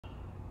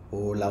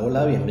Hola,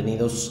 hola,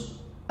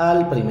 bienvenidos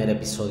al primer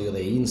episodio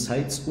de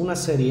Insights, una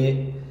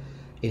serie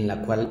en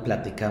la cual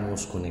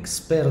platicamos con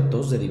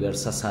expertos de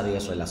diversas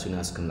áreas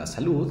relacionadas con la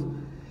salud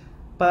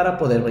para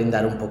poder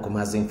brindar un poco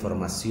más de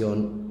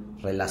información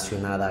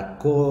relacionada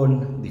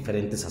con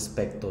diferentes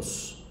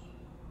aspectos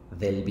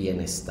del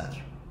bienestar.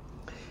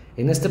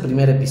 En este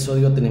primer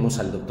episodio tenemos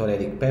al doctor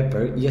Erik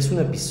Peper y es un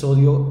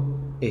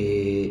episodio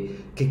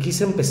que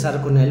quise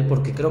empezar con él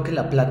porque creo que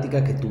la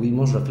plática que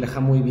tuvimos refleja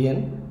muy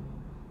bien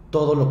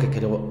todo lo que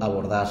quiero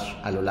abordar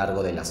a lo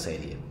largo de la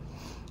serie.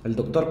 El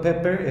doctor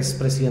Peper es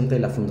presidente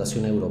de la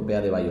Fundación Europea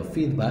de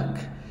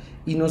Biofeedback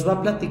y nos va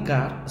a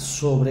platicar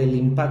sobre el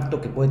impacto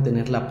que puede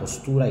tener la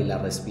postura y la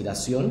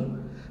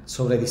respiración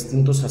sobre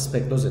distintos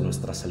aspectos de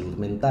nuestra salud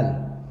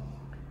mental.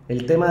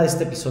 El tema de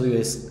este episodio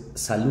es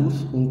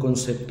Salud, un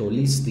concepto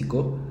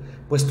holístico,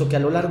 puesto que a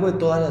lo largo de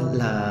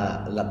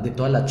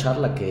toda la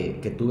charla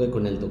que tuve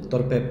con el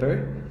doctor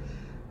Pepper,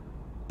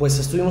 pues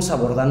estuvimos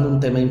abordando un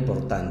tema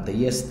importante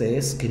y este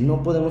es que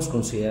no podemos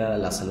considerar a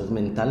la salud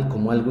mental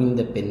como algo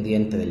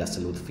independiente de la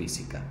salud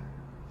física.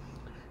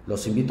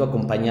 Los invito a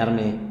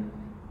acompañarme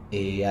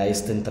a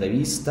esta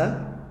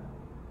entrevista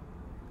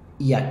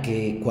y a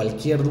que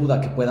cualquier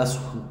duda que pueda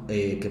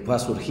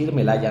surgir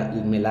me la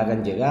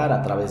hagan llegar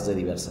a través de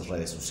diversas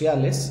redes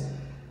sociales,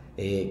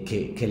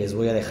 que les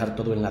voy a dejar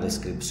todo en la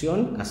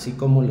descripción, así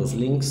como los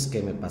links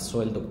que me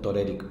pasó el doctor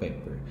Erik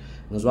Peper.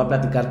 Nos va a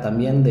platicar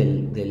también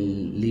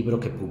del libro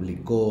que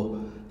publicó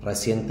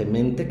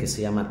recientemente que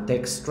se llama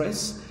Tech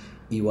Stress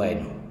y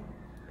bueno,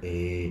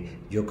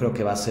 yo creo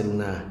que va a ser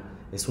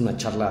una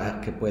charla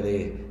que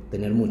puede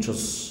tener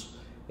muchos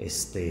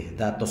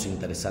datos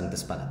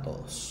interesantes para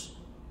todos.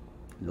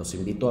 Los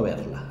invito a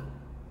verla.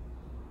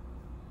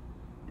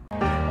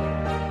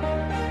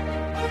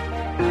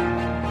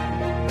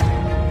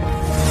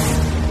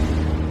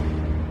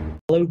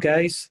 Hello,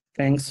 guys.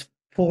 Thanks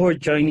for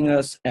joining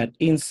us at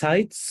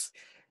Insights,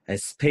 a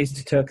space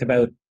to talk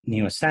about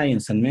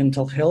neuroscience and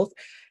mental health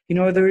in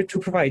order to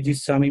provide you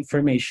some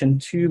information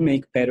to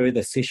make better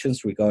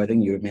decisions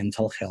regarding your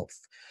mental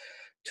health.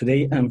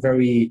 Today, I'm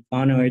very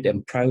honored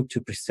and proud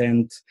to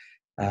present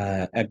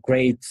a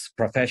great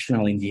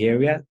professional in the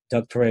area,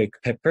 Dr.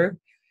 Erik Peper.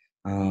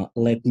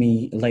 Let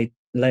me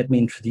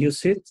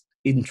introduce him.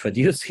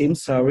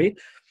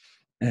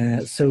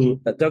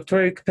 Dr.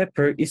 Erik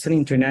Peper is an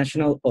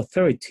international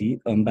authority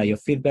on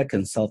biofeedback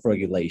and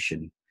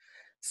self-regulation.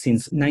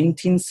 Since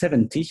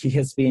 1970, he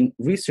has been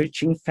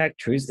researching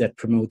factors that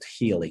promote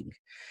healing.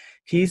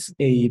 He is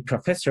a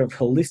professor of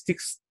holistic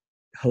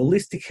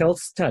health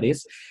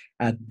studies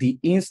at the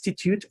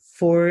Institute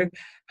for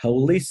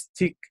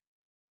Holistic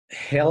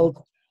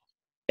Health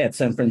at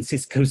San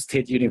Francisco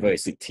State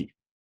University.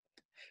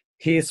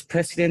 He is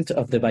president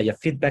of the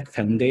Biofeedback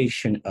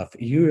Foundation of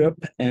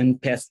Europe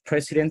and past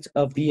president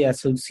of the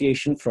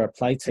Association for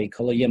Applied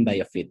Psychology and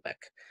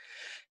Biofeedback.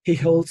 He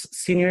holds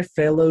senior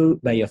fellow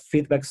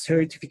biofeedback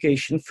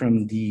certification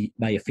from the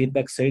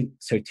Biofeedback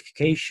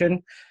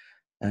Certification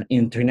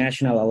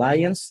International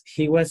Alliance.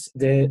 He was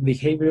the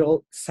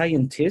behavioral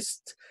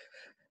scientist,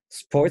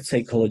 sports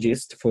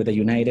psychologist for the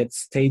United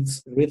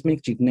States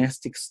Rhythmic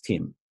Gymnastics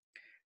team.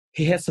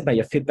 He has a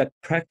biofeedback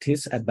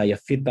practice at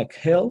Biofeedback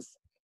Health.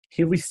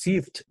 He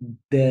received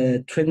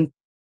the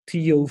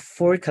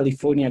 2004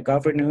 California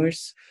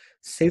Governor's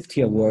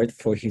Safety Award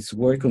for his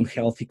work on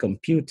healthy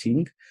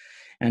computing,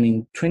 and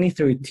in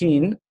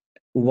 2013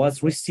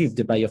 was received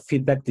the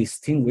Biofeedback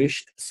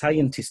Distinguished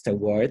Scientist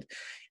Award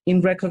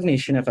in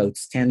recognition of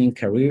outstanding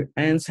career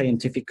and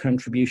scientific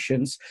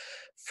contributions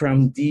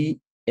from the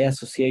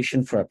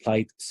Association for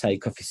Applied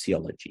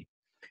Psychophysiology.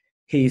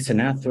 He is an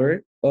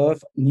author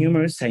of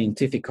numerous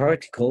scientific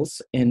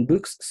articles and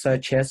books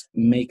such as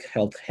Make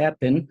Health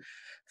Happen,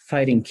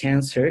 Fighting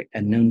Cancer,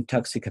 a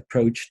Non-Toxic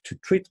Approach to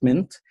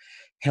Treatment,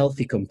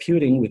 Healthy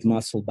Computing with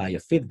Muscle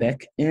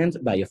Biofeedback, and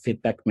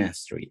Biofeedback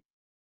Mastery.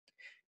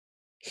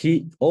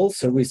 He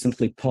also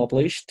recently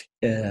published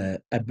a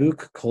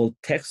book called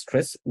Tech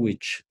Stress,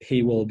 which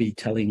he will be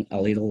telling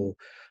a little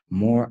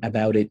more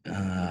about it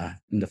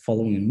in the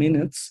following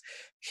minutes.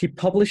 He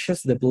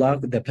publishes the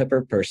blog The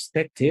Pepper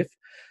Perspective,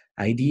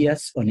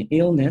 Ideas on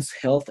Illness,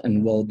 Health,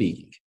 and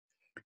Well-Being.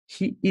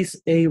 He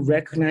is a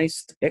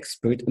recognized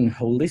expert in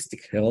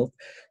holistic health,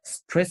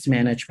 stress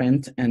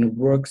management, and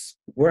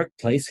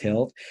workplace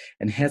health,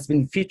 and has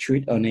been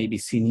featured on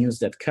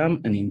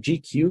abcnews.com and in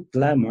GQ,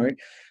 Glamour,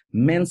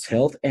 Men's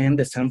Health, and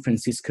the San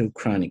Francisco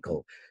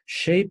Chronicle,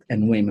 Shape,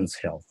 and Women's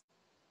Health.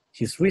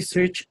 His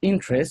research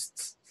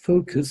interests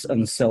focus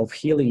on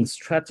self-healing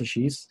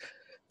strategies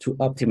to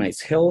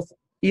optimize health,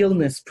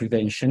 illness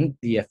prevention,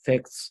 the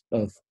effects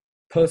of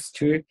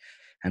posture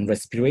and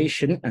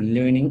respiration, and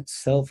learning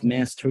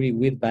self-mastery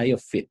with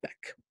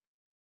biofeedback.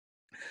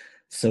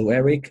 So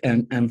Erik,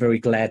 I'm very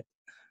glad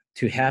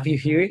to have you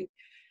here.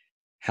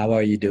 How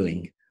are you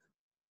doing?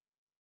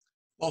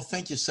 Well,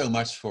 thank you so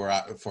much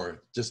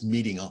for just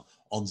meeting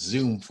on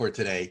Zoom for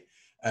today.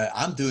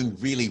 I'm doing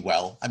really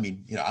well. I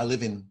mean, I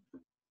live in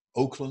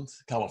Oakland,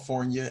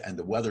 California, and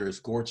the weather is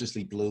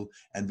gorgeously blue,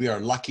 and we are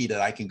lucky that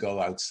I can go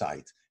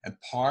outside. And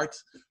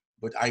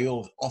what I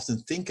often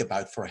think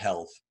about for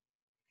health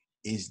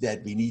is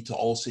that we need to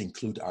also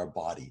include our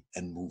body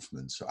and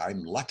movement. So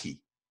I'm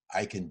lucky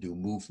I can do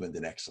movement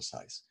and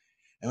exercise.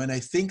 And when I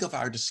think of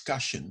our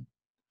discussion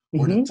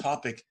or the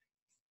topic,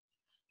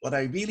 what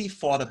I really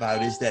thought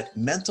about is that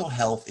mental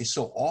health is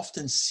so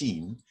often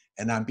seen,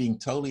 and I'm being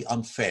totally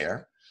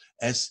unfair,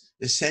 as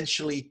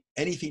essentially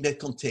anything that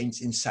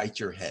contains inside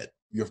your head,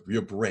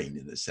 your brain,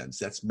 in a sense.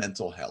 That's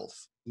mental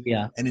health.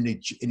 Yeah. And in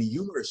a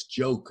humorous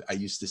joke, I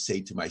used to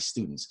say to my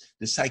students,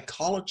 the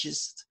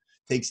psychologist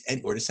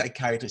or the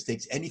psychiatrist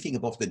takes anything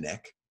above the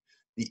neck,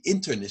 the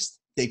internist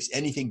takes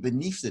anything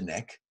beneath the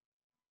neck,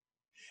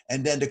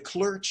 and then the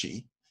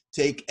clergy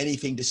take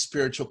anything, the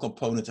spiritual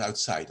component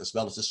outside, as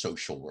well as the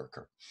social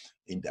worker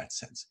in that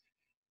sense.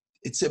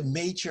 It's a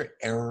major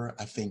error,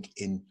 I think,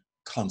 in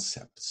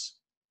concepts.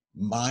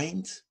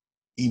 Mind,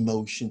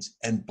 emotions,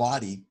 and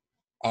body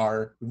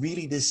are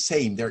really the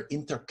same. They're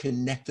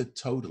interconnected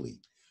totally.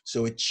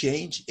 So a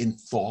change in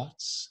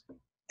thoughts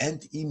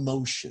and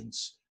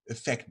emotions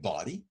affect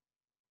body,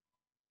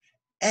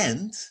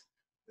 and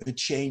a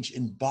change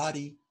in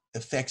body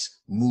affects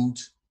mood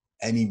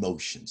and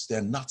emotions.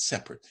 They're not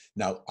separate.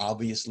 Now,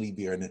 obviously,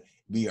 we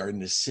are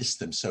in a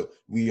system, so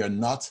we are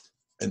not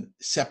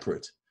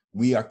separate.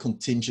 We are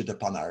contingent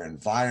upon our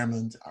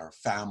environment, our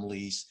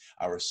families,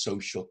 our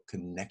social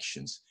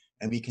connections.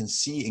 And we can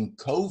see in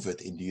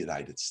COVID in the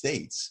United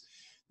States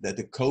that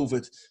the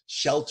COVID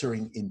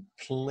sheltering in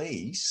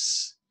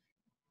place,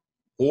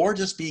 or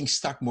just being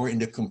stuck more in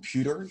the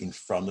computer in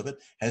front of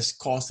it, has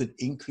caused an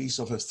increase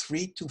of a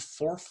 3 to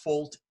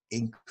 4-fold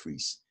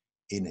increase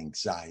in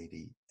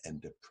anxiety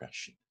and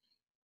depression.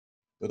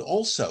 But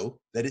also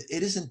that it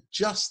isn't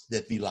just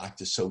that we lack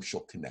the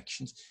social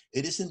connections.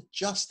 It isn't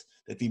just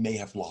that we may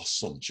have lost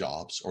some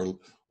jobs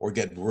or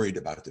get worried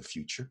about the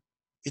future.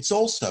 It's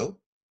also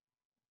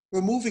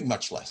we're moving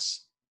much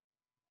less.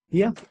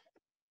 Yeah.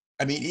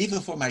 I mean, even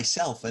for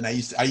myself, and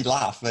I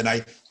laugh when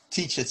I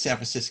teach at San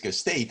Francisco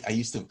State. I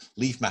used to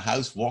leave my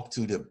house, walk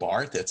to the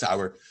BART, that's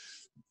our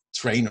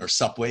train or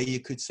subway, you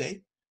could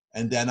say.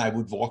 And then I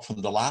would walk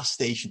from the last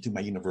station to my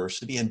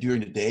university. And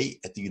during the day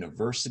at the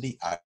university,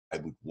 I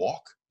would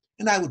walk.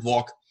 And I would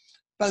walk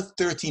about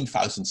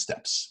 13,000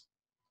 steps.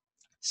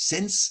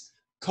 Since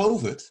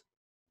COVID,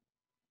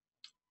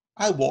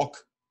 I walk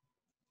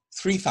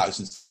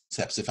 3,000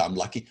 steps if I'm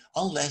lucky,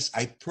 unless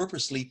I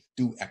purposely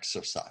do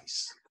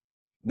exercise.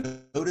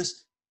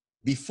 Notice,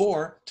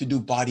 before, to do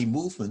body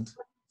movement,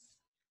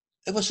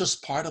 it was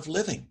just part of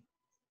living.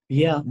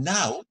 Yeah.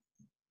 Now,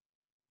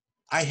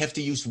 I have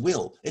to use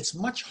will. It's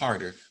much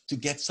harder to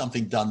get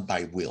something done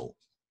by will.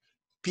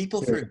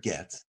 People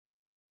forget,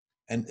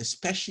 and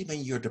especially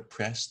when you're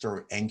depressed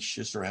or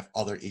anxious or have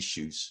other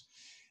issues,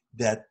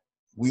 that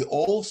we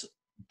all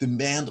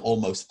demand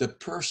almost the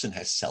person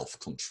has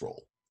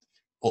self-control,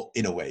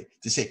 in a way,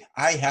 to say,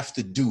 I have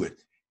to do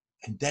it.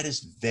 And that is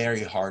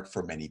very hard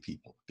for many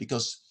people,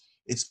 because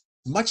it's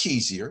much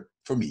easier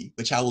for me,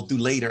 which I will do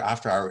later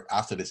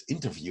after this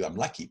interview. I'm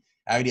lucky.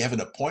 I already have an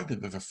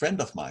appointment with a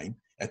friend of mine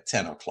at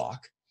 10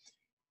 o'clock,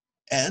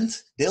 and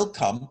they'll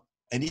come.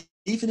 And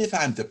even if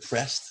I'm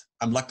depressed,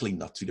 I'm luckily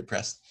not too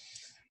depressed.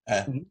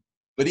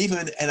 But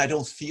and I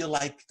don't feel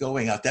like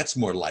going out, that's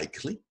more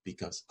likely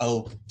because,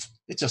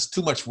 it's just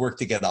too much work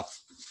to get up.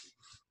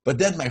 But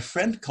then my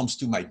friend comes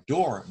to my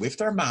door with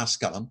their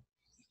mask on,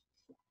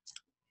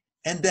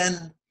 and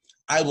then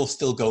I will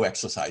still go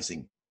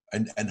exercising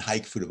and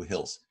hike through the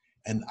hills.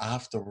 And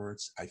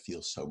afterwards, I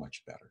feel so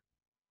much better.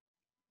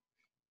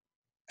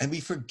 And we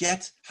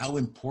forget how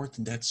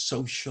important that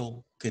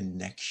social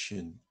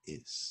connection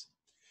is.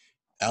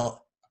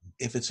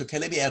 If it's okay,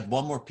 let me add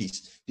one more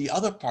piece. The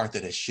other part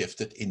that has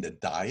shifted in the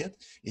diet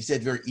is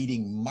that we're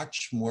eating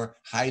much more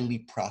highly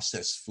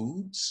processed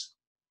foods.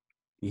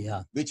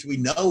 Yeah. Which we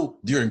know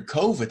during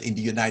COVID in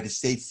the United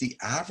States, the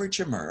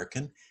average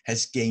American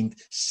has gained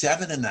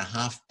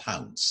 7.5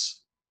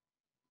 pounds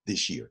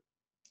this year.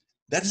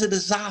 That is a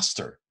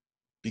disaster,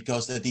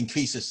 because that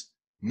increases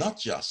not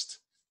just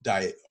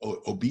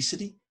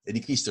obesity, it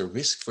increases the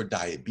risk for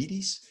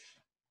diabetes,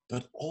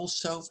 but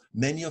also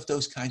many of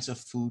those kinds of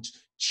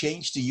foods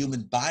change the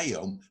human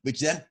biome, which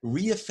then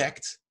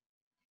re-affect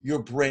your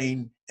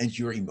brain and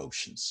your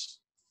emotions.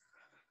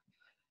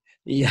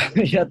 Yeah,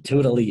 yeah,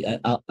 totally.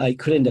 I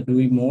couldn't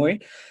agree more.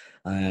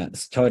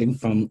 Starting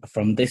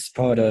from this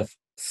part of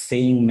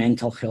seeing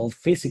mental health,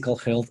 physical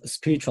health,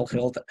 spiritual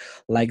health,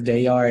 like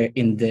they are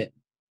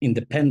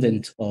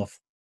independent of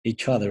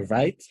each other,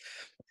 right?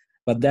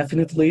 But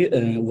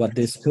definitely, what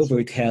this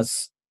cohort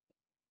has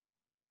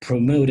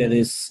promoted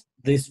is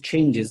these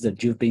changes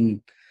that you've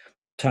been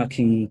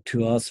talking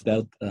to us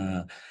about,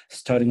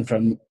 starting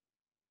from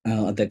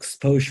the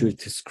exposure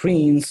to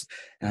screens,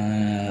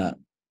 an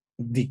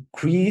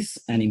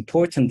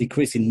important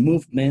decrease in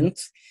movement,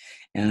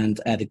 and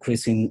a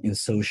decrease in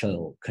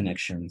social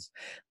connections.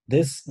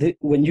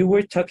 When you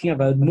were talking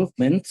about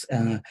movement,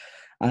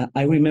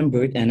 I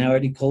remembered an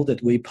article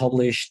that we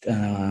published,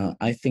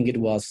 I think it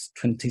was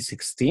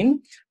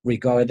 2016,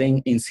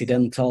 regarding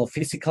incidental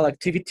physical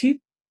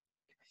activity.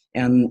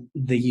 and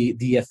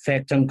the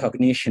effect on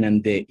cognition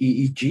and the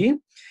EEG.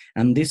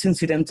 And this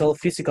incidental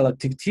physical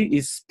activity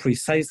is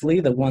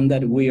precisely the one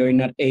that we are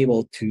not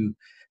able to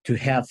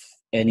have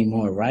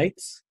anymore, right?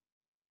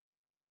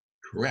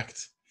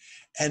 Correct.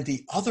 And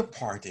the other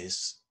part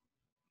is,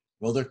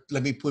 well,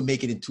 let me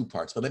make it in two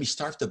parts, but let me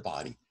start the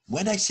body.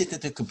 When I sit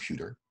at the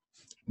computer,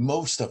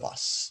 most of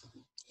us,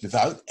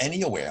 without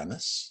any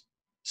awareness,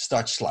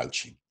 start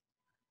slouching.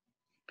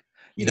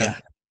 You know,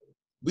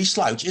 we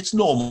slouch. It's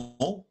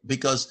normal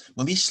because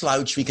when we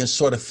slouch, we can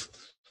sort of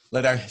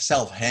let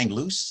ourselves hang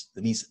loose.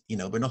 That means,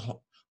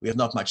 we have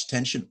not much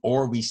tension,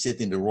 or we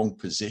sit in the wrong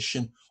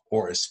position,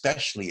 or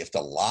especially if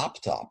the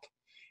laptop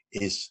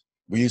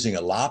we're using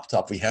a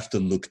laptop, we have to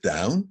look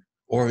down,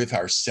 or with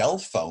our cell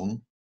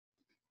phone,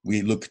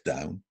 we look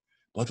down.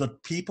 But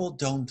what people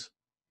don't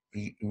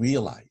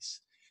realize,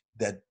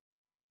 that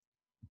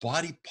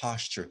body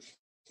posture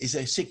is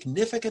a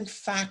significant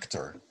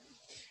factor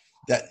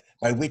that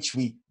by which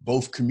we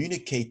both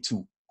communicate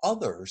to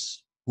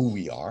others who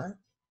we are,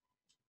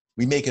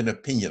 we make an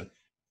opinion,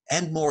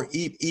 and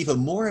even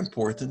more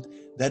important,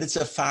 that it's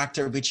a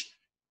factor which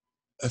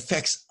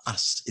affects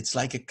us. It's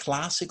like a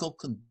classical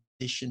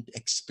conditioned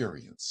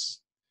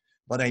experience.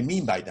 What I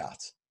mean by that,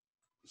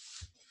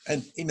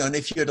 and and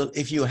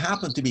if you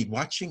happen to be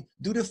watching,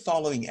 do the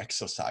following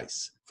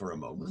exercise for a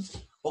moment.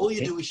 All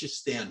you do is just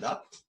stand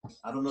up.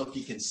 I don't know if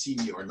you can see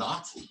me or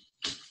not.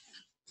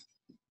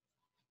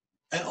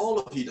 And all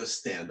of you just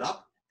stand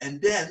up,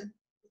 and then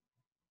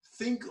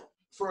think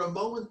for a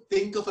moment,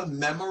 think of a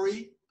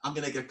memory. I'm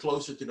going to get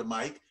closer to the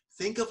mic.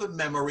 Think of a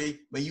memory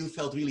when you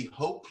felt really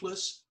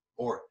hopeless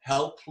or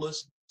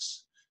helpless,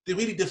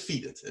 really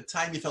defeated, a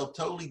time you felt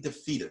totally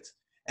defeated,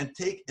 and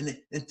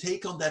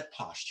take on that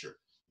posture.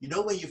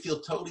 When you feel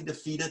totally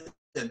defeated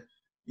and,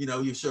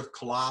 you sort of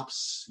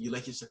collapse, you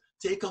let yourself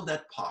take on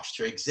that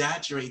posture,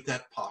 exaggerate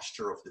that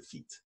posture of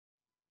defeat.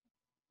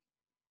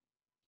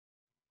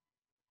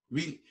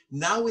 Really,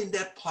 now in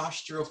that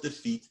posture of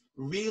defeat,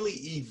 really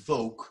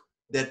evoke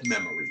that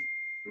memory.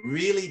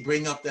 Really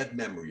bring up that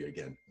memory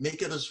again.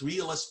 Make it as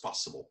real as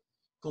possible.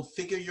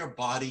 Configure your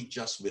body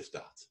just with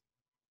that.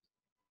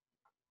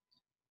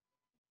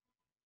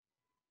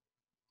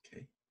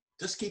 Okay,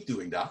 just keep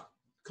doing that.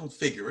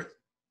 Configure it.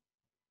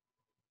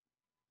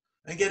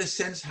 And get a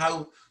sense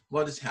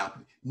what is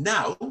happening.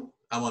 Now,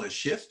 I want to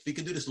shift. We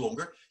can do this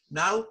longer.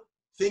 Now,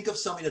 think of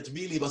something that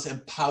really was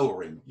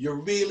empowering. You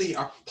really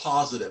are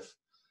positive.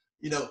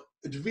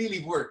 It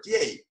really worked,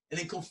 yay. And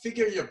then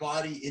configure your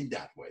body in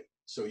that way.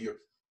 So you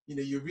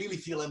really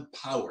feel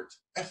empowered.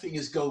 Everything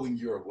is going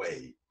your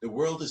way. The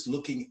world is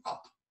looking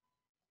up.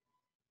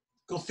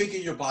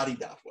 Configure your body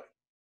that way.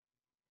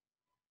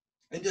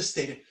 And just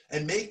state it.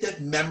 And make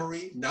that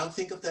memory, now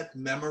think of that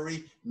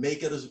memory,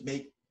 make it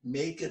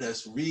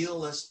as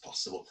real as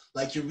possible.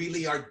 Like you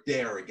really are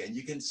there again.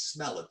 You can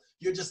smell it.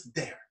 You're just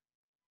there.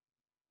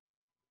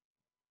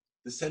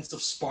 The sense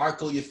of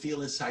sparkle you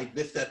feel inside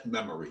with that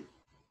memory.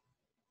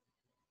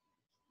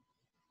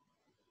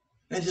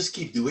 And just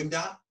keep doing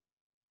that.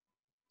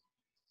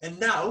 And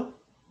now,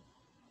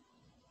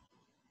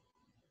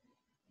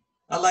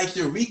 I'd like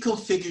you to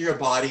reconfigure your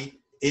body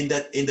in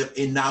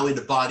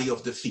the body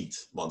of the feet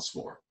once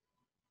more.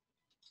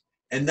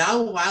 And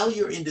now, while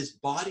you're in this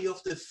body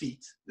of the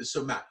feet,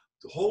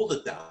 to hold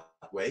it that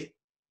way,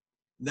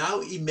 now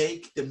you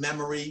make the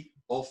memory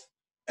of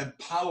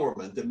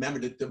empowerment,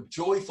 the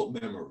joyful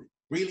memory.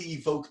 Really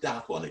evoke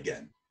that one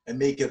again and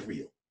make it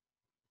real.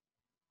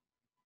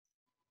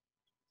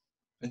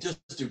 And just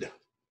do that.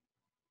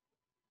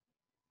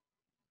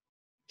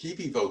 Keep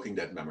evoking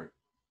that memory.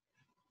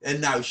 And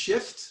now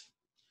shift.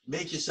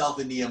 Make yourself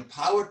in the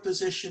empowered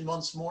position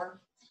once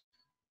more.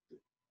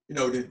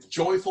 The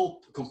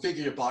joyful,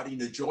 configure your body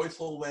in a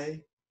joyful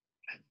way.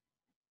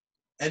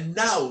 And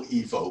now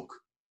evoke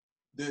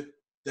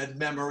that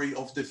memory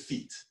of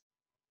defeat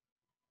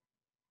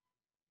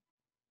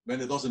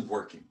when it wasn't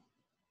working.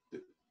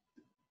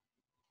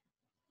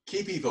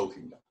 Keep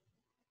evoking that.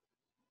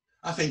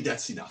 I think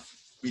that's enough.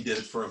 We did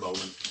it for a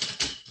moment.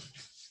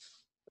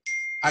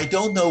 I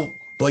don't know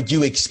what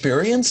you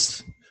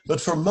experienced, but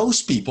for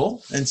most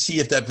people, and see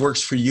if that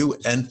works for you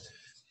and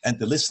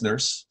the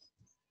listeners,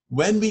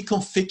 when we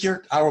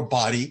configured our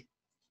body,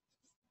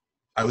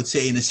 I would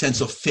say in a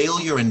sense of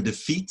failure and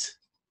defeat,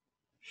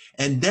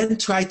 and then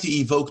try to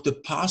evoke the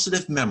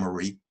positive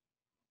memory,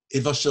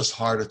 it was just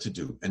harder to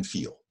do and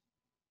feel.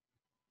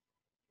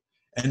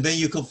 And when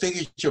you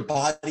configured your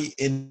body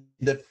in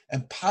the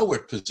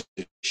empowered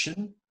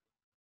position,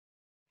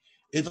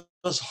 it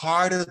was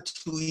harder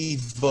to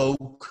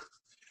evoke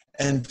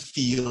and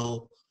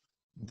feel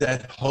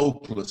that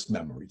hopeless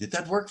memory. Did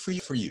that work for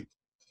you?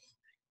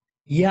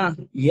 Yeah,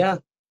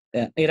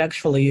 it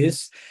actually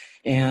is.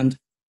 And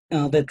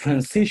the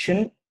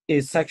transition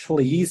is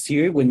actually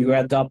easier when you're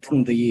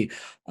adopting the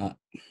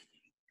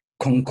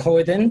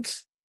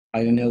concordant,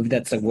 I don't know if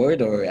that's a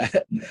word, or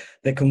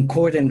the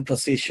concordant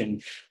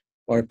position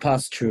or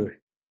posture.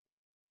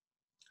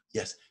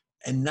 Yes.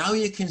 And now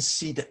you can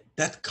see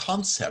that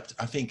concept,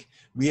 I think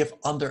we have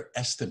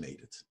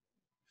underestimated.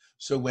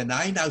 So when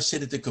I now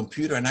sit at the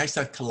computer and I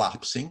start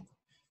collapsing,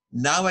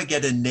 now I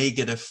get a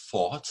negative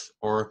thought,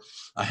 or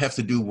I have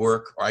to do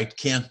work, or I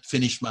can't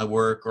finish my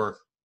work, or,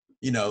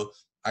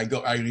 I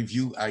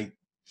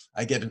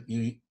get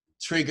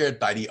triggered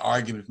by the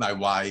argument with my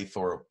wife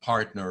or a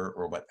partner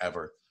or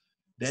whatever.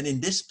 Then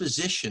in this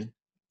position,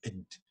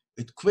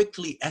 it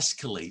quickly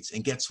escalates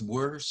and gets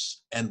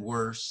worse and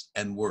worse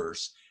and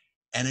worse.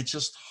 And it's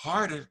just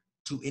harder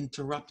to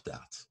interrupt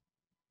that.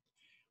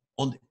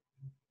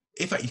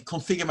 If I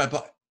configure my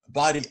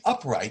body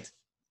upright,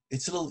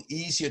 it's a little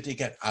easier to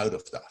get out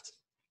of that.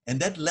 And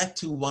that led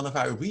to one of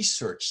our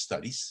research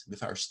studies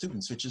with our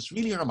students, which is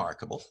really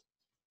remarkable,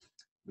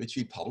 which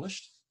we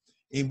published,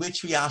 in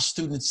which we asked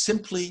students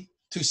simply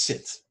to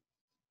sit.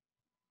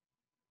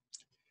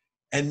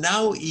 And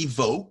now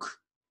evoke.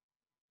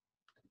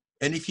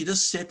 And if you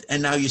just sit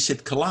and now you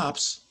sit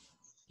collapse,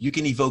 you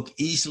can evoke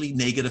easily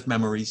negative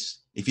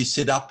memories. If you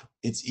sit up,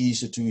 it's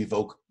easier to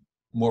evoke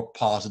more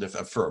positive,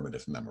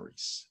 affirmative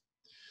memories.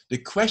 The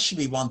question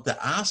we want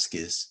to ask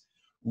is,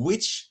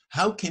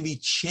 how can we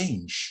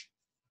change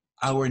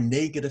our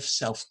negative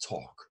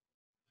self-talk?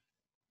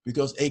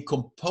 Because a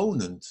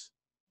component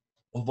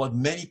of what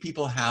many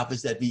people have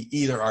is that we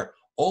either are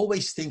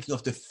always thinking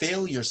of the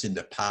failures in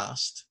the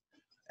past,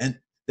 and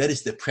that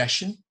is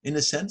depression in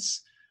a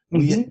sense,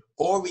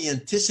 or we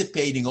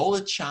anticipating all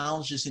the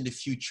challenges in the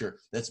future.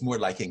 That's more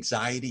like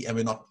anxiety, and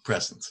we're not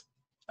present.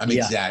 I'm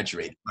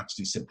exaggerating much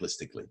too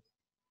simplistically,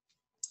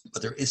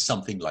 but there is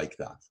something like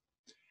that.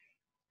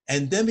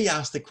 And then we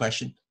ask the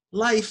question,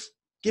 life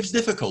gives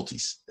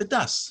difficulties. It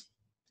does.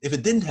 If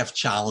it didn't have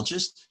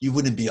challenges, you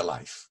wouldn't be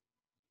alive.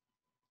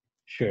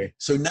 Sure.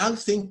 So now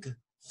think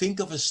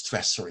of a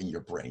stressor in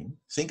your brain.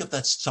 Think of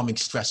that something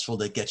stressful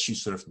that gets you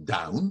sort of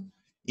down.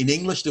 In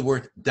English, the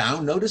word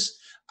down, notice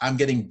I'm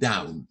getting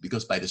down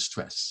because by the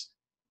stress.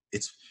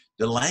 It's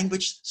the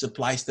language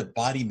supplies the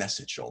body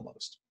message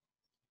almost.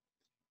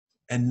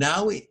 And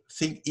now we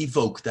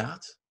evoke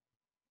that.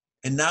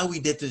 And now we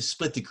did to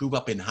split the group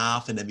up in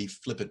half, and then we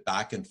flip it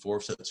back and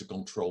forth. So it's a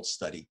controlled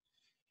study.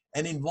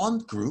 And in one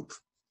group,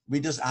 we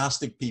just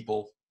asked the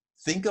people,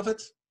 think of it,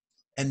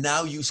 and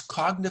now use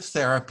cognitive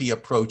therapy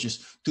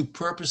approaches to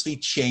purposely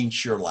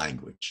change your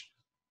language.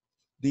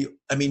 The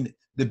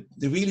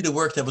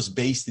work that was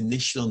based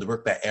initially on the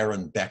work by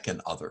Aaron Beck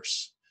and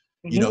others.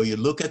 You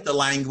look at the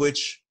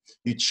language,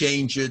 you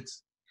change it,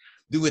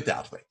 do it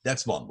that way.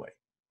 That's one way.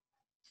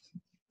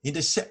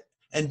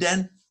 And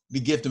then we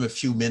give them a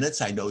few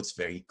minutes. I know it's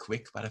very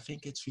quick, but I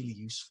think it's really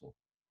useful.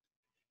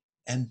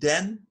 And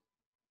then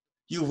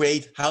you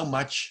rate how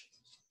much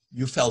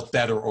you felt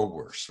better or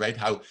worse, right?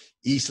 How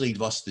easily it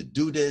was to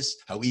do this,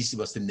 how easy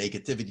was the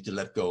negativity to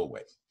let go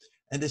away.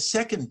 And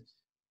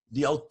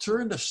the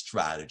alternative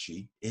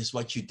strategy is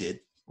what you did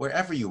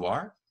wherever you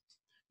are.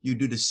 You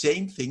do the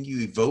same thing.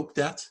 You evoke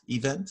that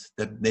event,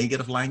 that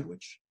negative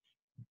language,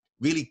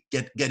 really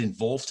get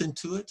involved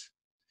into it.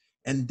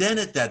 And then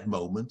at that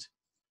moment,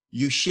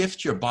 you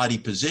shift your body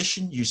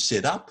position, you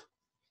sit up,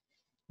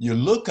 you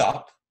look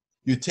up,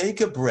 you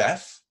take a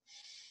breath,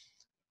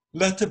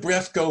 let the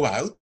breath go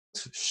out,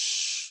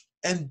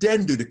 and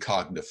then do the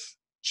cognitive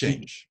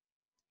change.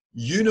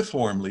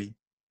 Uniformly,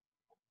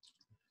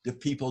 the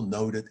people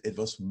noted it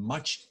was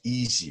much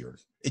easier.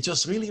 It's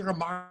just really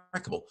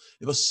remarkable.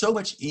 It was so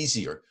much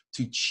easier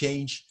to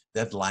change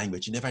that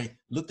language. And if I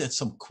looked at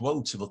some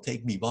quotes, it will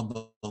take me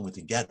one moment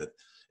to get it.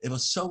 It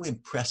was so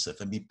impressive.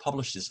 And we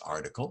published this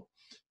article,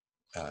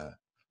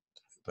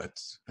 but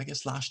I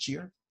guess last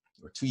year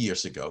or 2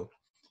 years ago.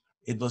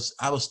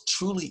 I was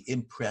truly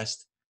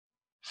impressed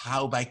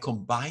how by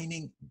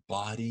combining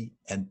body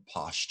and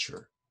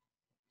posture,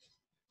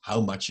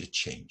 how much it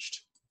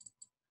changed.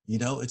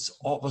 It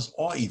was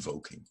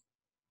awe-evoking.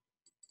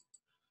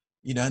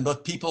 And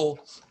what people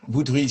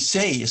would really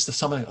say is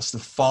the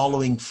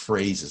following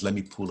phrases. Let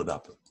me pull it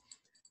up.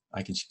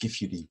 I can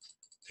give you the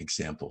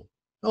example.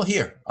 Oh,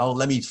 here,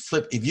 let me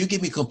flip. If you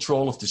give me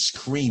control of the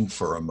screen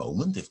for a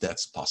moment, if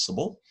that's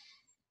possible.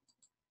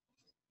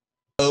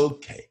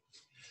 Okay.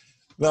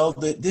 Well,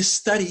 this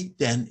study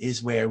then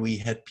is where we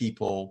had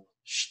people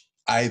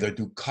either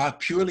do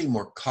purely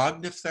more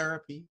cognitive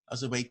therapy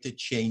as a way to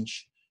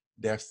change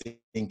their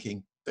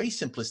thinking, very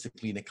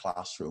simplistically in a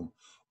classroom,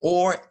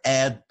 or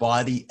add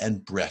body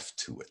and breath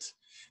to it.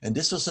 And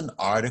this was an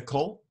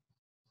article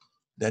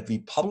that we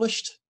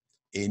published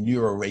in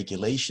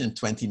Neuroregulation in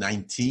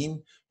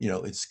 2019.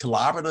 It's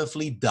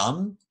collaboratively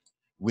done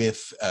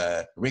with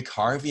Rick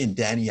Harvey and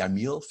Danny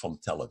Amiel from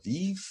Tel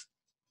Aviv.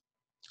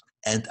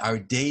 And our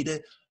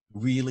data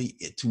really,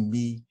 to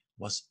me,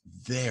 was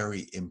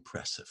very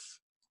impressive.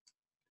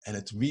 And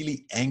it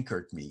really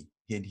anchored me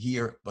in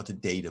here what the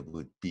data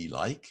would be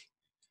like.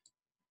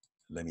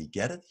 Let me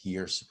get it.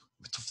 Here's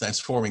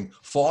transforming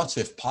thoughts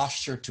with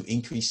posture to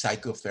increase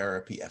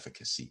psychotherapy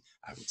efficacy.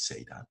 I would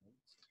say that,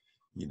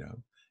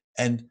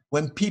 And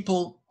when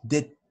people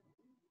did,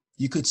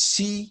 you could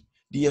see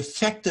the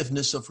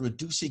effectiveness of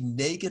reducing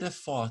negative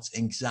thoughts,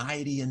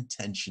 anxiety, and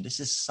tension. This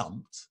is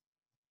summed.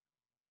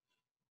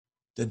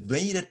 that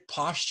when you did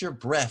posture,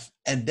 breath,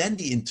 and then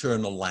the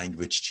internal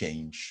language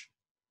change,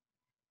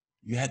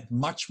 you had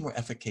much more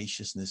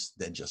efficaciousness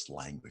than just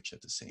language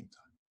at the same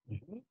time.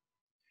 Mm-hmm.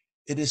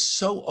 It is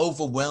so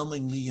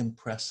overwhelmingly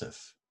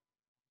impressive.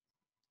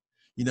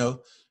 You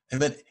know,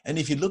 and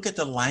if you look at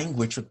the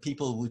language, what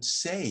people would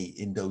say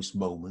in those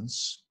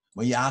moments,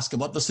 when you ask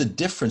them what was the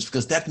difference,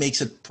 because that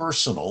makes it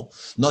personal,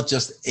 not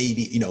just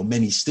 80,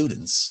 many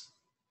students.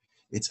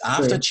 It's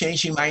after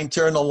changing my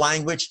internal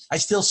language, I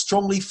still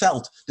strongly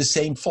felt the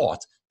same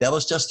thought. That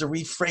was just a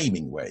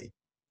reframing way.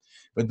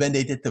 But when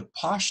they did the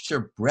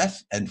posture,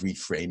 breath, and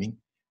reframing,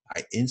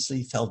 I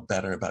instantly felt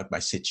better about my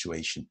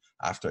situation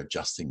after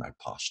adjusting my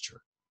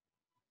posture.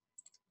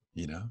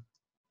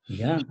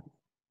 Yeah.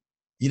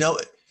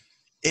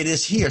 It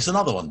is here's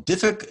another one.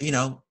 Difficult,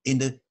 in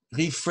the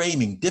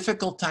reframing,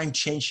 difficult time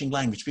changing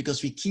language,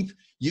 because we keep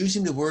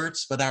using the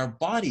words, but our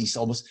bodies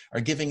almost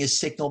are giving a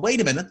signal.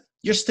 Wait a minute,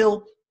 you're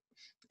still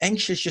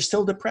anxious, you're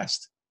still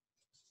depressed.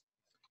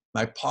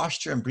 My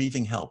posture and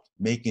breathing helped,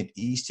 making it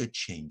easier to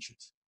change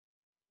it.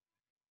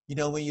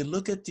 When you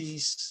look at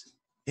these,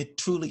 it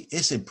truly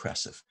is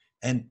impressive.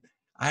 And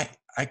I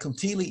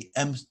continually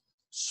am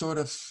sort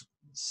of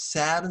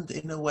saddened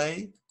in a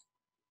way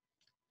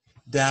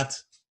that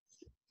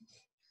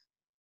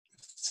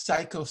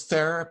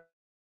psychotherapy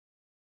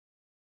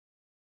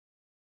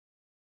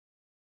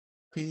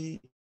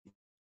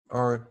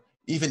or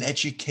even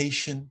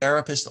education,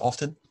 therapists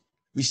often,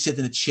 we sit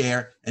in a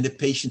chair and the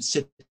patient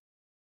sits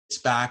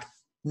back,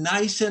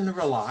 nice and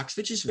relaxed,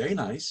 which is very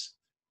nice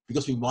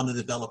because we want to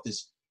develop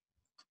this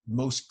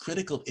most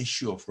critical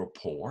issue of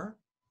rapport,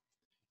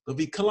 but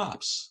we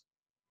collapse.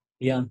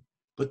 Yeah.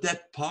 But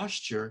that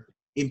posture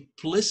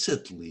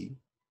implicitly,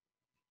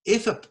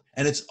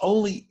 and it's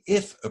only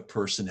if a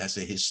person has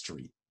a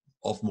history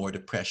of more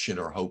depression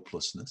or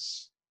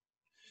hopelessness,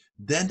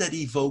 then that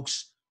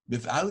evokes,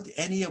 without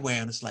any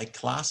awareness, like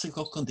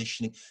classical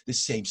conditioning, the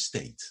same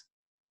state.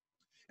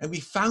 And we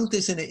found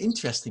this in an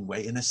interesting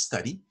way in a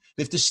study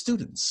with the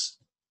students.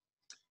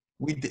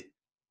 We did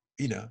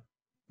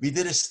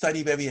a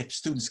study where we had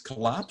students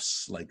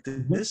collapse like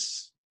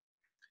this,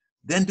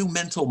 then do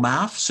mental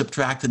math,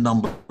 subtract the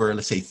number,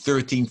 let's say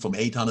 13 from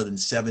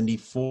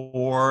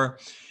 874,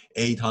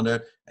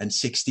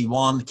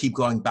 861, keep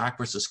going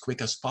backwards as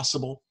quick as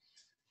possible.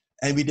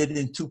 And we did it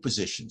in two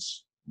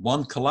positions.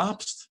 One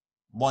collapsed,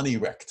 one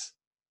erect,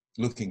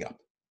 looking up.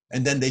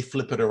 And then they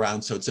flip it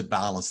around so it's a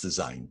balanced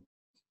design.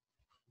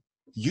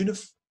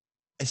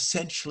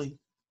 Essentially,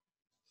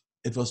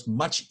 it was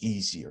much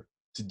easier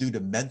to do the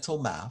mental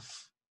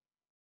math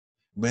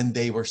when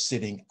they were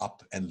sitting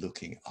up and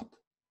looking up.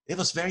 It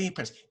was very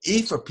impressive,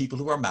 even for people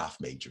who are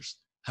math majors.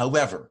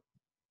 However,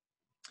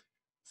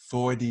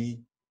 for the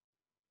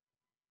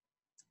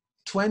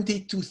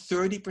 20 to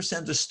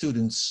 30% of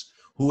students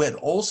who had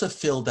also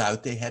filled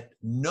out, they had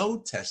no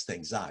test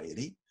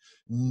anxiety,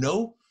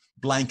 no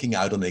blanking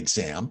out on the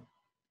exam.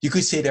 You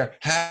could say they're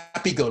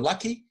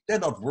happy-go-lucky, they're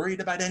not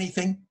worried about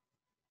anything.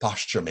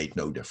 Posture made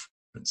no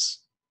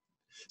difference.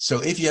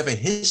 So if you have a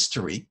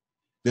history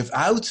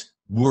without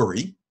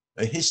worry,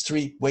 a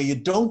history where you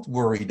don't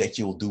worry that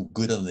you'll do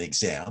good on the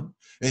exam,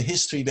 a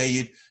history where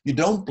you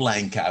don't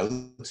blank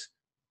out,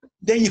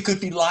 then you could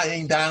be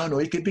lying down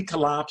or you could be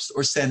collapsed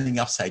or standing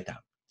upside down.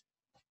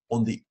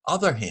 On the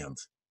other hand,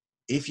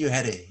 if you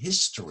had a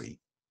history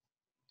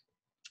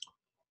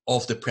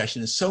of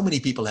depression, and so many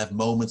people have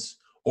moments,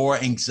 or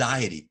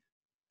anxiety,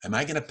 am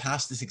I going to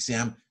pass this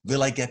exam?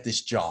 Will I get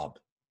this job?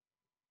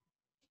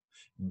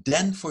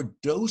 Then for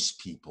those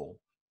people,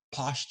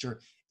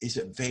 posture is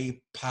a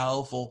very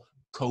powerful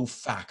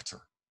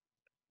cofactor.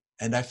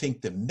 And I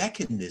think the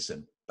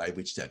mechanism by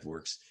which that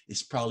works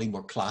is probably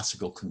more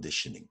classical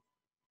conditioning.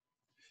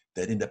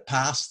 That in the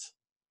past,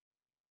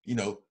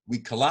 we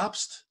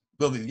collapsed.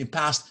 Well, in the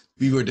past,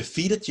 we were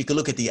defeated. You can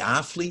look at the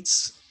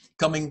athletes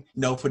coming,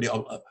 for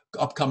the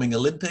upcoming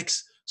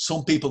Olympics.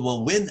 Some people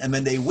will win, and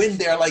when they win,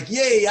 they're like,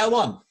 yay, I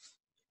won.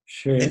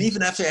 Sure. And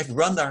even after they've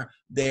run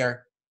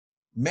their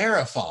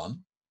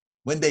marathon,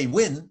 when they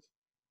win,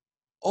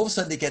 all of a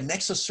sudden they get an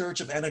extra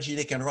surge of energy.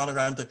 They can run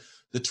around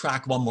the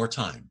track one more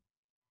time.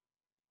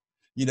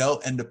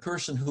 And the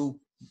person who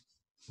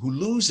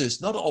loses,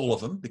 not all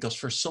of them, because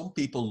for some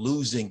people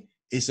losing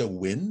is a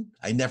win.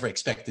 I never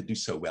expect to do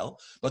so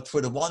well. But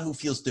for the one who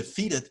feels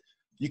defeated,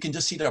 you can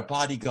just see their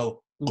body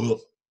go,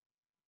 ugh.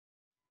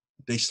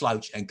 They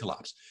slouch and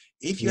collapse.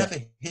 If you have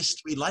a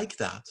history like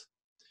that,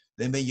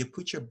 then when you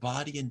put your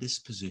body in this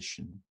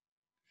position,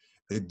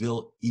 it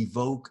will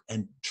evoke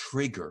and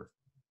trigger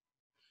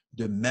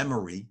the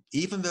memory,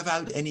 even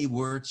without any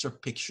words or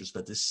pictures,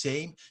 but the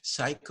same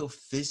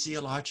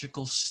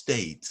psychophysiological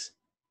state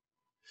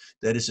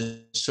that is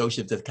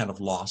associated with that kind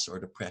of loss or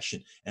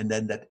depression, and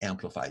then that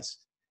amplifies.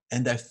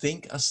 And I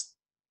think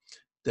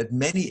that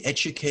many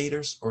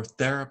educators or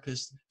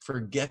therapists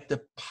forget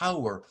the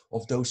power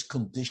of those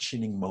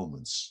conditioning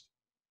moments.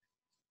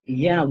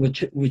 Yeah,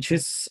 which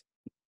is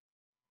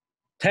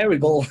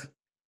terrible.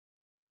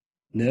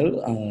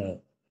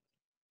 No,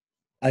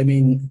 I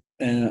mean,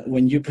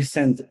 when you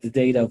present the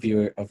data of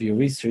your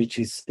research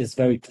is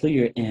very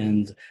clear,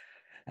 and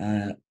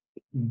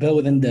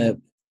both in the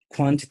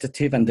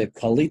quantitative and the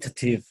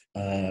qualitative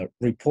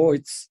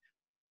reports,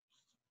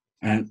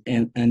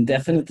 and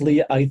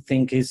definitely I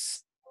think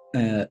is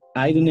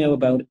I don't know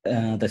about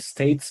the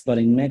States, but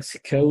in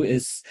Mexico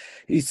is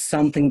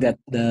something that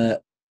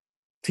the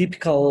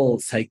typical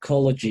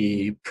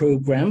psychology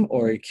program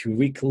or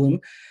curriculum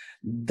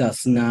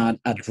does not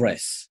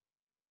address.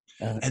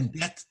 And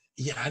that,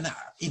 yeah,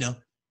 and,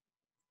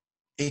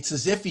 it's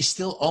as if we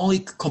still only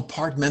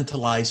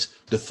compartmentalize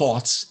the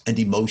thoughts and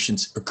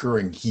emotions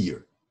occurring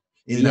here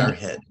in our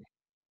head.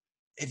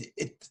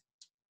 It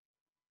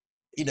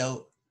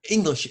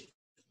English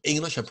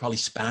and probably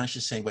Spanish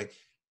the same way,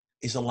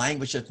 is a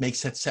language that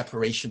makes that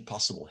separation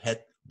possible,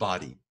 head,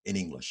 body in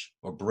English,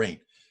 or brain.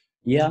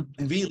 Yeah.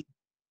 And really,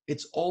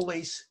 it's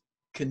always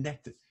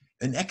connected.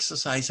 An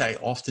exercise I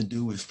often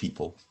do with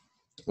people,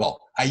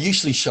 well, I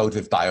usually show it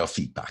with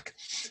biofeedback,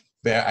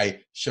 where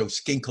I show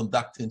skin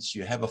conductance.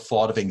 You have a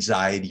thought of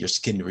anxiety, your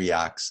skin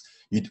reacts.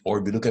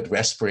 Or we look at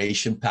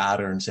respiration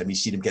patterns and we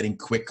see them getting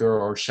quicker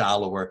or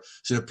shallower,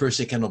 so the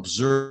person can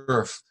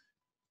observe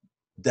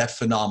that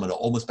phenomena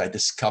almost by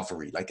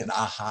discovery, like an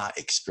aha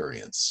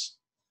experience.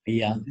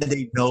 Yeah. And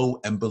they know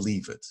and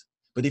believe it.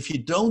 But if you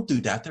don't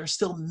do that, there are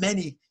still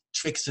many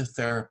tricks a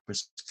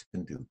therapist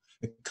can do.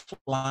 A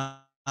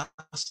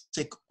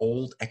classic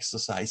old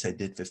exercise I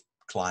did with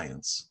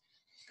clients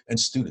and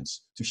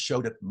students to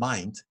show that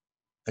mind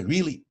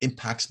really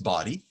impacts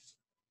body.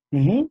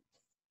 Mm-hmm.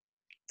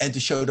 And to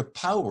show the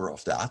power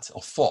of that,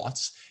 of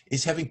thoughts,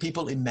 is having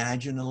people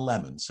imagine a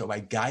lemon. So I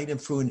guide them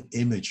through an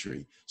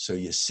imagery. So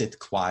you sit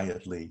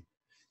quietly,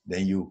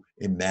 then you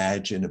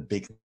imagine a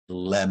big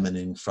lemon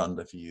in front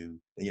of you.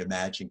 Then you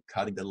imagine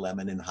cutting the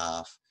lemon in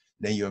half.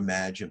 Then you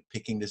imagine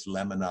picking this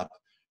lemon up.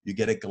 You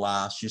get a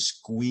glass, you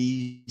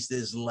squeeze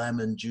this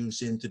lemon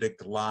juice into the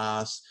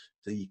glass,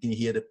 so you can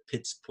hear the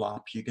pits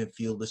plop. You can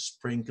feel the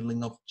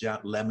sprinkling of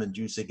lemon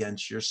juice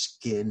against your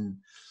skin.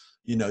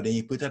 Then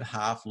you put that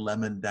half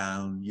lemon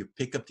down, you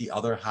pick up the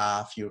other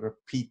half, you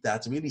repeat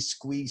that, really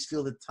squeeze,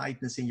 feel the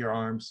tightness in your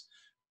arms,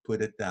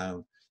 put it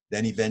down.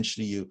 Then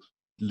eventually you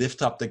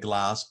lift up the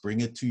glass,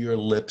 bring it to your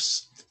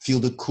lips, feel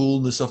the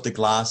coolness of the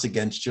glass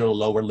against your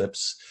lower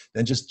lips,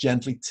 then just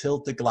gently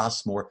tilt the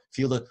glass more,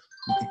 feel the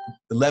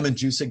lemon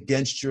juice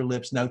against your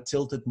lips, now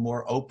tilt it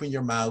more, open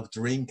your mouth,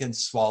 drink and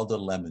swallow the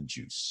lemon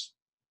juice.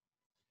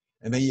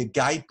 And then you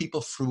guide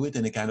people through it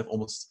in a kind of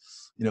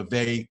almost,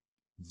 very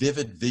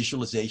vivid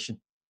visualization.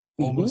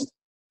 Almost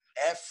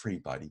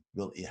everybody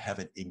will have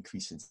an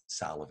increase in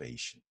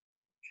salivation.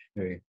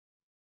 Right.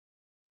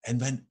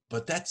 And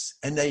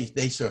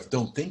they sort of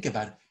don't think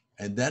about it.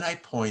 And then I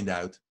point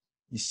out,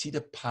 you see the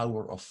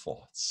power of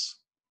thoughts.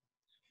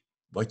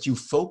 What you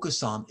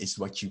focus on is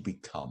what you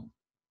become.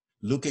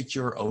 Look at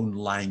your own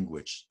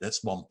language.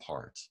 That's one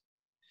part.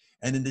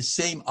 And in the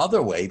same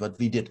other way, what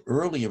we did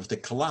earlier with the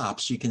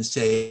collapse, you can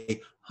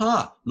say,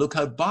 look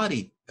how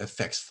body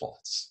affects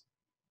thoughts.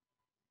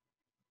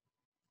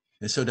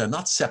 And so they're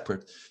not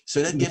separate.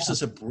 So that gives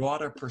us a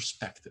broader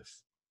perspective.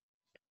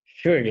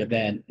 Sure,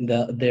 that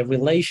the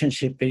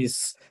relationship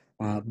is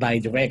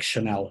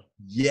bidirectional.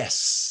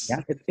 Yes.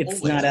 Yeah,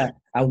 it's not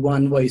a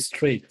one-way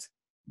street.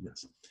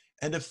 Yes.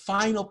 And the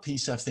final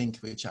piece,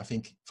 which I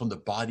think from the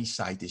body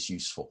side is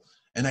useful,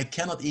 and I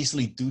cannot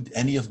easily do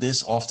any of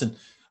this often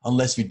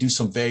unless we do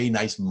some very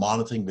nice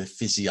monitoring with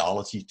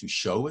physiology to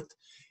show it,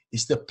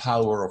 is the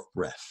power of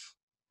breath.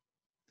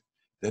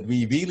 That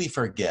we really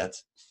forget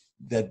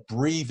that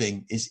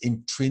breathing is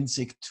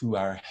intrinsic to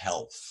our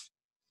health,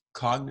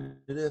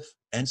 cognitive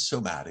and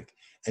somatic.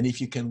 And if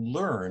you can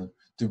learn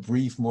to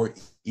breathe more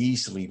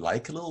easily,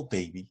 like a little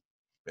baby,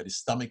 where the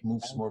stomach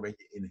moves more when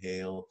you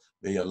inhale,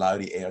 where you allow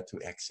the air to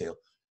exhale.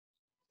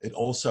 It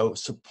also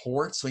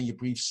supports, when you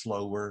breathe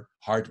slower,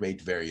 heart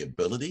rate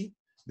variability,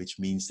 which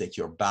means that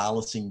you're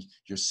balancing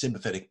your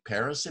sympathetic,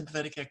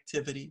 parasympathetic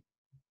activity.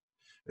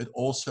 It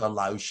also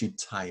allows you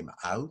time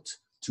out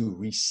to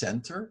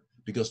recenter,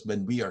 because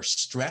when we are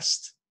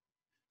stressed,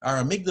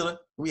 our amygdala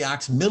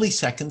reacts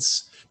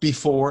milliseconds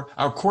before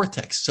our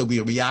cortex. So we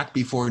react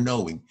before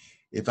knowing.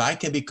 If I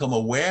can become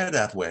aware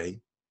that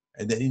way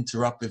and then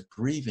interrupt with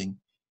breathing,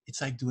 it's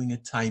like doing a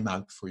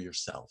timeout for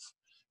yourself.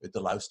 It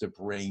allows the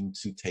brain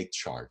to take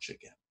charge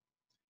again.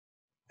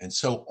 And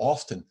so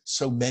often,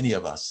 so many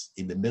of us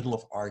in the middle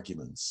of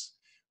arguments,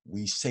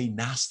 we say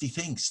nasty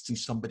things to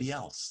somebody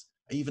else.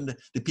 Even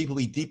the people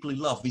we deeply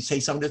love, we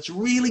say something that's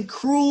really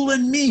cruel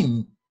and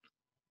mean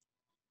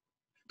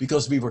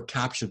because we were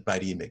captured by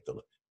the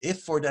amygdala.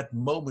 If for that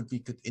moment we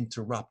could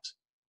interrupt,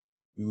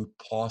 we would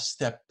pause,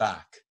 step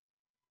back,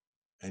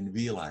 and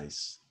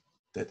realize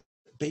that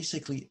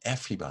basically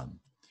everyone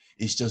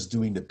is just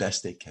doing the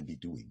best they can be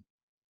doing.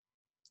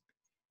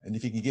 And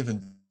if you can give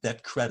them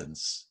that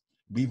credence,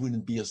 we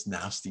wouldn't be as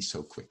nasty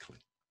so quickly.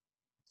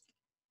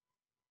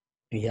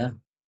 Yeah,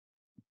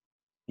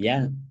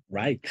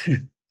 right.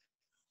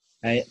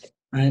 I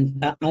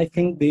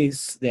think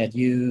this that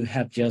you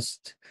have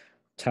just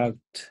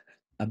talked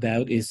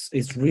about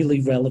is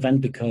really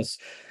relevant because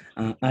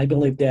I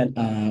believe that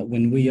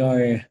when we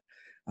are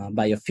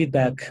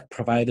biofeedback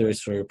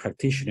providers or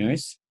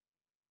practitioners,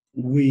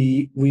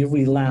 we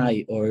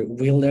rely, or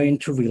we learn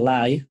to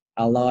rely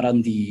a lot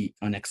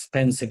on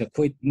expensive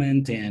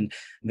equipment and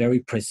very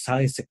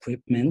precise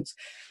equipment.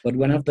 But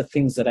one of the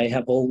things that I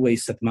have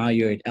always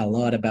admired a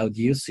lot about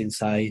you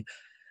since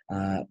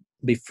uh,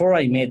 before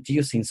I met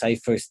you, since I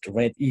first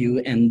read you,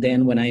 and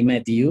then when I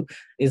met you,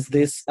 is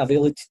this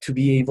ability to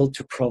be able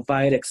to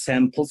provide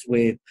examples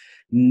with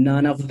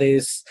none of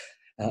this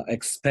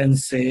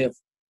expensive,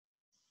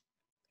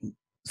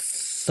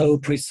 so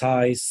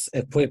precise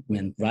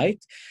equipment,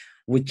 right?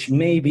 Which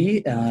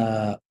maybe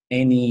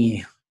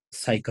any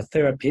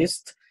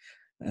psychotherapist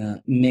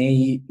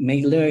may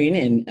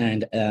learn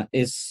and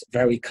is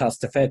very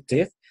cost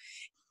effective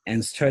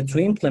and start to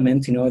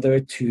implement in order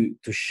to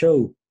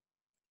show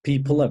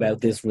people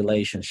about this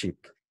relationship.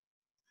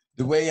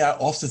 The way I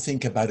often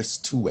think about it is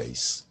two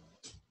ways.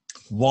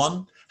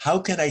 One, how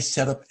can I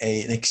set up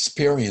an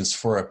experience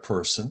for a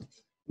person,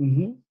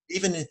 Mm-hmm.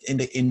 even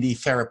in the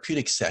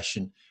therapeutic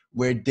session,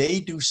 where they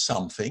do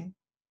something,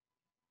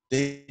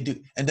 they do,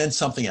 and then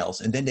something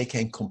else, and then they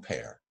can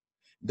compare.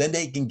 Then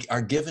they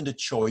are given the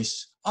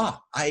choice.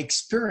 I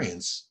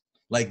experience,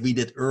 like we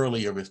did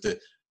earlier with the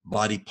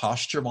body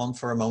posture one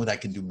for a moment. I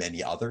can do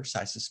many others,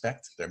 I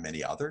suspect. There are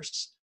many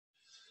others.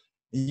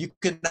 You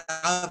can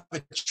have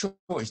a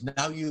choice.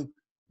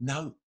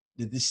 Now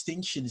the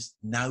distinction is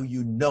now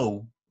you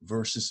know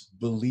versus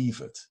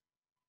believe it.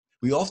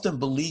 We often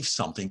believe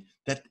something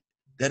that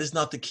is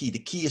not the key. The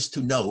key is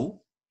to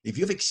know. If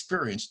you've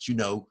experienced, you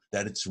know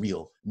that it's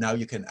real. Now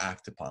you can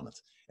act upon it.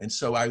 And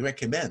so I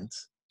recommend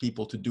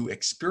people to do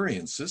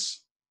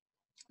experiences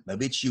by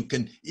which you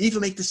can even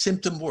make the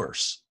symptom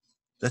worse.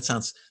 That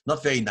sounds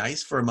not very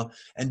nice for a moment.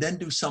 And then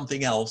do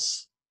something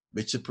else,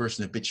 which the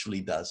person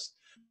habitually does,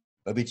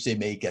 by which they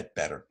may get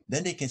better.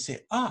 Then they can say,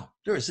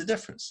 there is a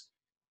difference.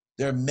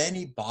 There are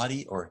many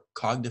body or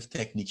cognitive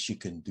techniques you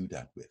can do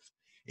that with.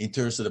 In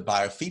terms of the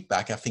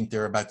biofeedback, I think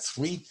there are about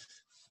 3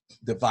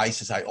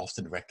 devices I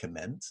often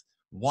recommend.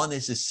 One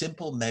is a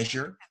simple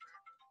measure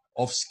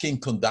of skin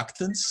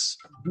conductance,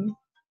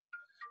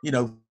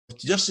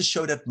 just to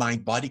show that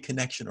mind-body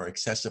connection or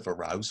excessive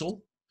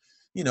arousal.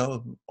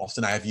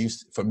 Often I have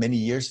used for many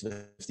years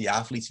with the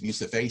athletes, we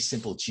used a very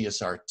simple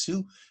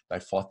GSR-2 by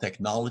Thought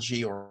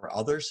Technology or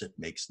others. It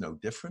makes no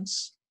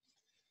difference.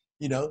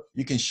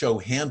 You can show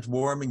hand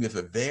warming with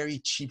a very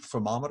cheap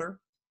thermometer.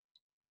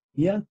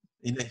 Yeah.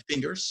 In the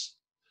fingers.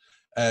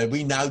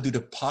 We now do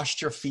the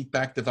posture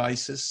feedback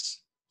devices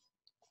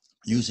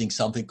using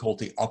something called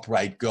the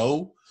Upright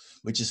Go,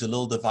 which is a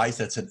little device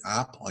that's an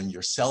app on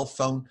your cell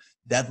phone.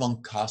 That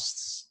one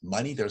costs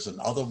money. There's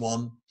another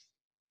one,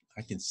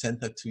 I can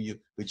send that to you,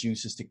 which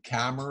uses the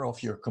camera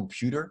of your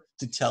computer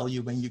to tell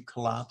you when you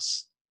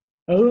collapse.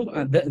 Oh,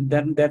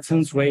 that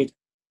sounds great.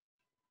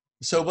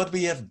 So what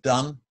we have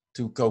done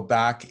to go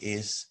back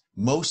is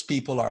most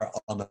people are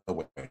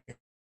unaware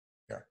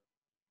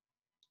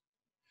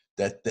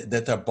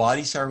that their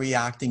bodies are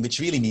reacting, which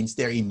really means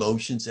their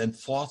emotions and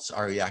thoughts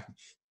are reacting,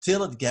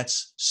 till it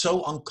gets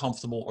so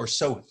uncomfortable or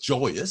so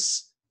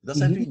joyous, it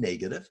doesn't have to be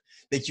negative,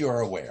 that you are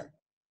aware.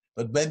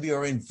 But when we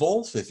are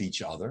involved with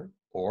each other,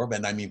 or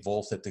when I'm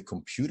involved at the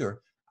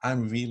computer,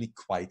 I'm really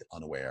quite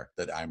unaware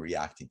that I'm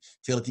reacting.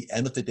 Till at the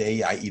end of the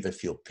day, I either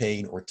feel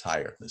pain or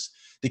tiredness.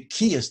 The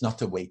key is not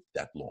to wait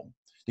that long.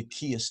 The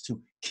key is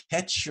to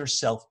catch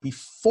yourself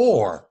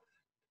before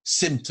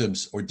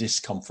symptoms or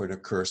discomfort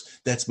occurs.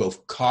 That's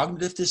both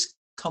cognitive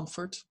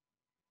discomfort,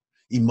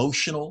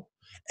 emotional,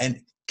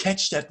 and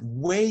catch that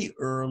way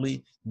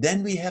early.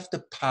 Then we have the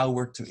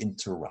power to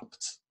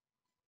interrupt.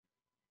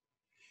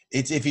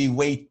 It's if we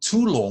wait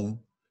too long,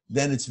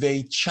 then it's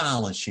very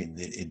challenging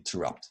to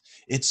interrupt.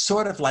 It's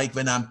sort of like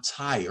when I'm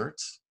tired,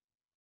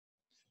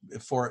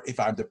 if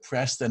I'm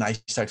depressed and I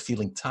start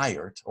feeling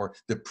tired or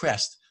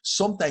depressed,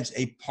 sometimes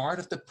a part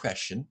of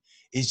depression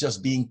is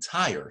just being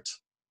tired.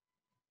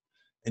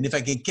 And if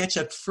I can catch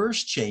that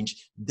first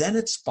change, then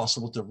it's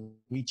possible to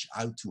reach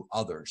out to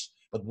others.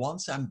 But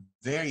once I'm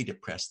very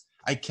depressed,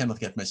 I cannot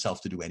get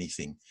myself to do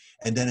anything.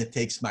 And then it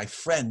takes my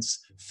friends,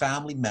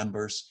 family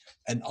members,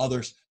 and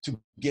others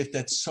to give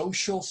that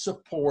social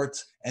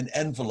support and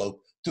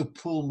envelope to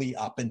pull me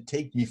up and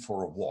take me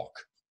for a walk.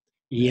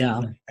 Yeah.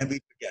 And we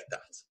forget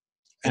that.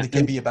 And it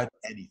can be about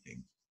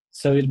anything.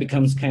 So it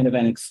becomes kind of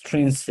an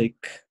extrinsic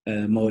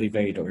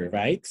motivator,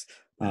 right?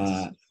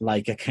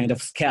 Like a kind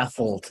of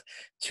scaffold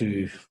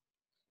to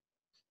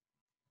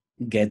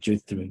get you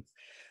through.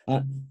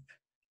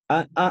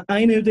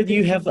 I know that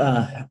you have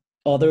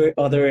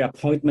other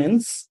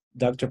appointments,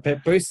 Dr.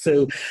 Pepper.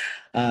 So,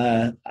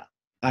 I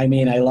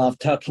love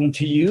talking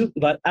to you,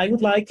 but I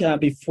would like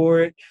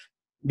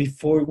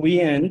before we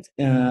end,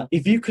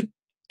 if you could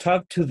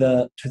talk to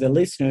the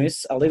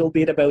listeners a little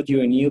bit about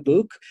your new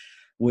book,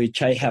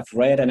 which I have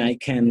read and I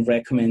can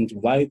recommend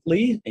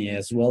widely,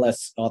 as well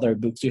as other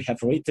books you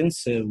have written.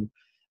 So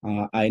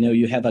I know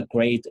you have a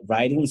great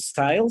writing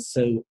style,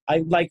 so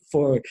I'd like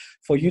for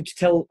you to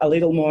tell a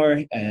little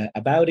more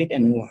about it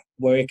and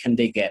where can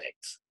they get it.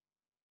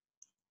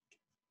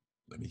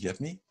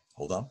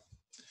 Hold on.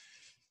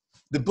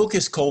 The book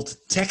is called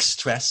Tech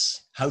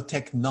Stress, How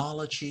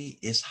Technology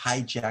is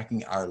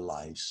Hijacking Our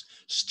Lives,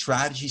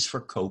 Strategies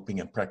for Coping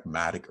and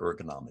Pragmatic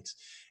Ergonomics.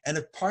 And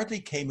it partly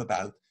came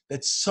about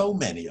that so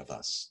many of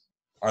us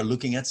are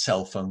looking at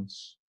cell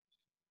phones,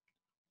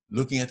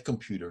 looking at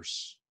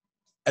computers,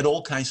 at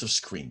all kinds of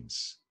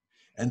screens.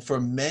 And for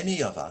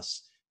many of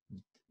us,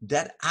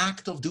 that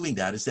act of doing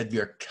that is that we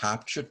are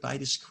captured by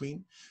the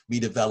screen. We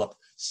develop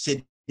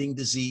sitting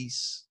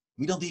disease.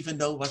 We don't even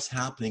know what's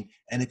happening.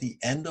 And at the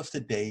end of the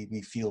day,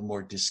 we feel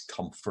more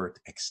discomfort,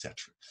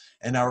 etc.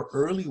 And our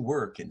early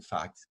work, in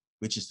fact,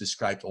 which is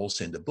described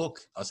also in the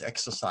book as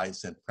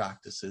exercise and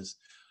practices,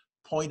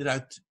 pointed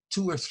out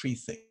 2 or 3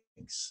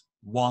 things.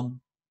 One,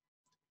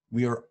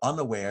 we are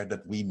unaware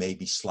that we may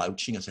be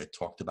slouching, as I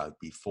talked about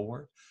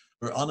before.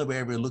 We're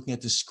unaware we're looking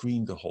at the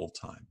screen the whole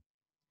time.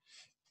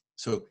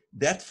 So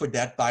for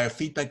that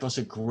biofeedback was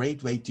a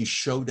great way to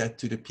show that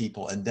to the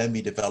people, and then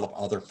we develop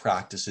other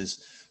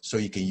practices so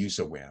you can use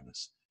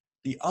awareness.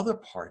 The other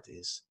part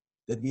is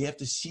that we have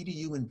to see the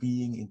human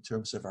being in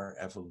terms of our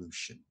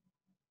evolution.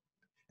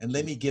 And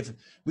we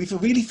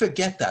really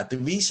forget that. The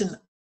reason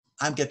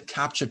I get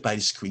captured by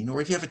the screen, or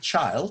if you have a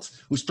child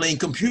who's playing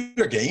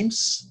computer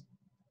games,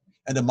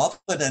 and the mother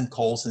then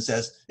calls and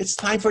says, "It's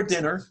time for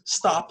dinner,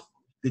 stop."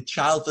 The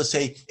child will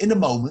say, "In a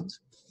moment,"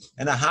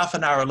 and a half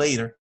an hour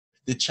later,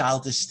 the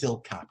child is still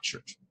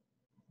captured.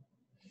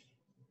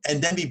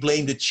 And then we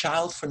blame the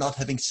child for not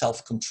having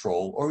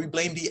self-control, or we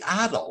blame the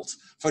adult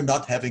for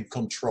not having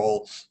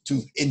control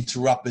to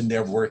interrupt when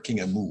they're working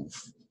and move.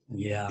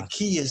 Yeah. The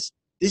key is,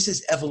 this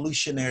is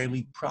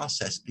evolutionarily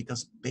processed,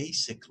 because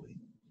basically,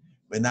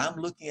 when I'm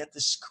looking at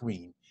the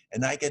screen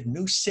and I get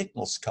new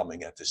signals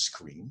coming at the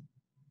screen,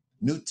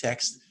 new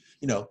text,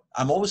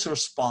 I'm always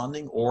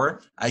responding,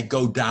 or I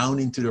go down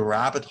into the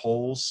rabbit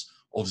holes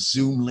of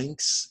Zoom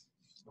links,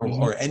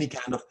 or any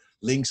kind of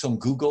links on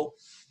Google,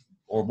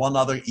 or one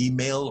other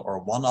email, or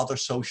one other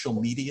social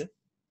media.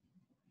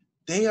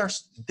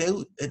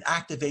 It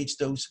activates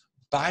those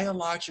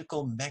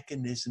biological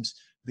mechanisms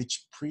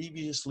which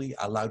previously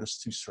allowed us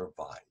to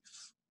survive.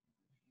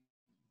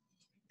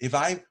 If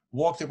I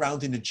walked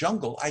around in the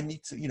jungle, I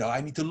need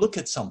to look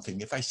at something.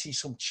 If I see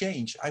some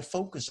change, I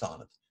focus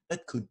on it.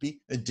 That could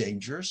be a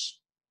dangerous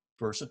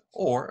person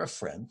or a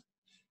friend.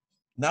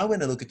 Now,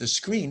 when I look at the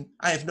screen,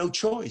 I have no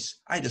choice.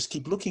 I just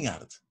keep looking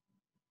at it,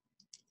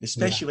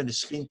 especially when the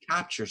screen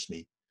captures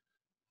me.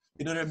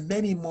 There are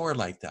many more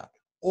like that.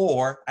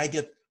 Or I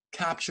get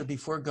captured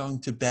before going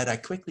to bed. I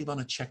quickly want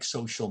to check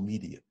social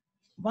media.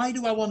 Why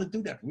do I want to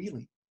do that,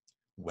 really?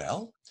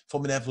 Well,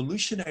 from an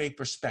evolutionary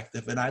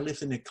perspective, when I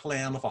lived in a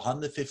clan of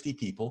 150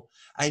 people,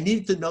 I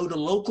needed to know the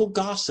local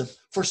gossip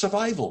for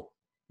survival.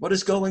 What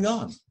is going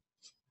on?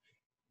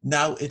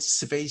 Now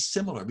it's very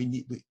similar,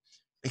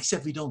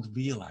 except we don't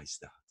realize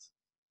that.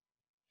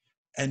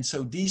 And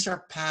so these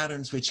are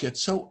patterns which get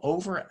so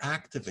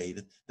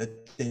overactivated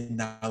that they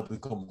now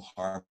become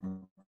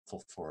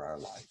harmful for our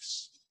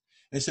lives.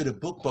 And so the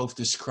book both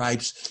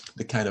describes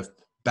the kind of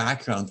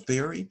background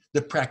theory,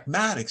 the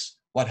pragmatics,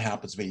 what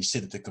happens when you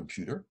sit at the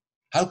computer,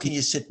 how can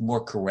you sit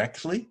more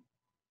correctly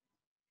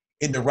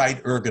in the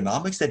right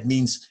ergonomics. That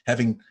means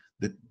having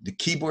the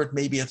keyboard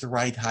maybe at the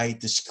right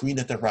height, the screen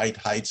at the right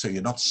height, so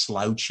you're not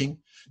slouching.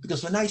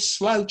 Because when I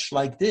slouch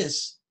like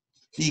this,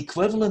 the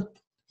equivalent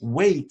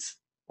weight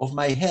of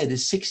my head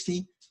is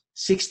 60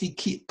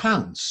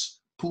 pounds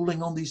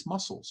pulling on these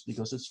muscles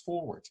because it's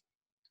forward.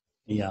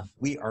 Yeah.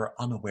 We are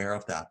unaware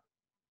of that.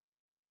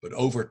 But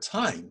over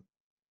time,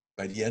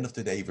 by the end of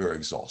the day, we're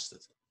exhausted.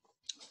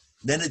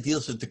 Then it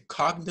deals with the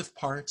cognitive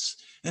parts.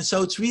 And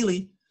so it's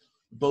really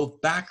both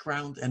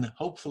background and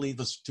hopefully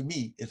to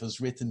me, it was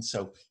written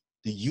so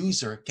the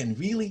user can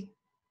really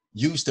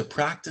use the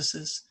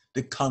practices,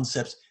 the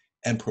concepts,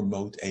 and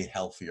promote a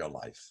healthier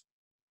life.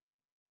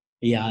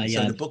 Yeah,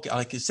 so the book,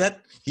 like I said,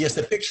 here's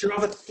the picture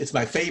of it. It's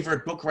my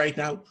favorite book right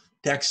now,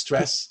 Tech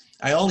Stress.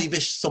 I only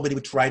wish somebody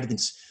would write it and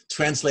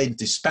translate it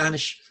to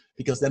Spanish,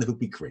 because then it would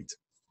be great.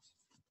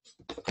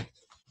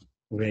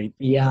 Great.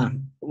 Yeah.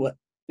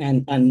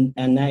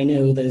 And I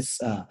know this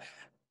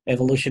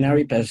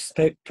evolutionary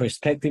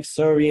perspective,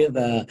 sorry,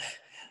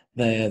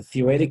 the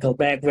theoretical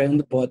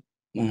background, but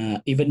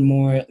even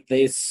more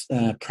these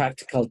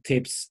practical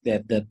tips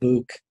that the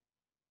book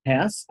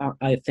has.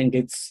 I think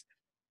it's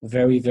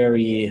very,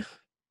 very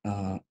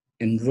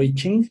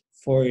enriching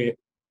for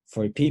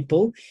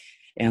people,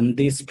 and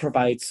this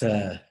provides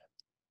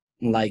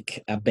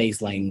like a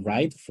baseline,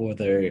 right, for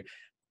their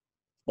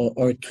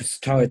or to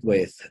start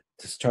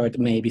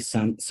maybe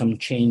some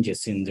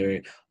changes in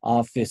their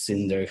office,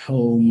 in their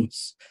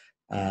homes.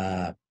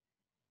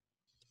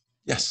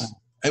 Yes,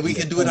 and we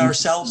can do it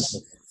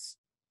ourselves.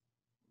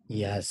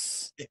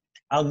 Yes.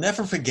 I'll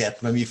never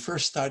forget when we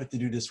first started to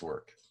do this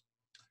work.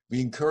 we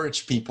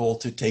encouraged people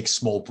to take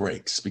small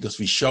breaks because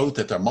we showed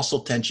that their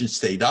muscle tension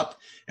stayed up,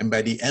 and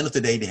by the end of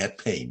the day, they had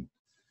pain.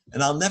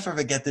 And I'll never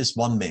forget this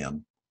one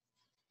man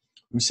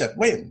who said,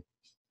 wait,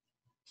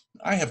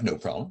 I have no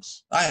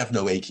problems. I have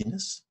no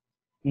achiness.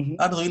 Mhm.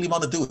 I don't really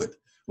want to do it.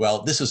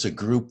 Well, this is a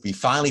group. We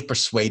finally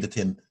persuaded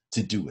him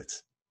to do it.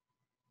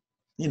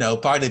 You know,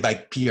 partly by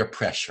peer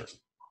pressure.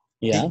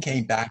 Yeah. He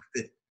came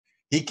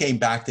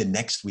back the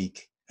next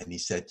week and he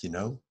said, you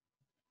know,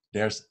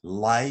 there's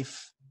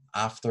life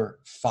after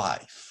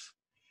 5.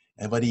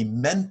 And what he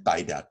meant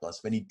by that was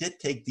when he did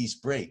take these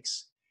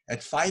breaks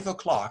at 5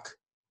 o'clock,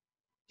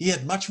 he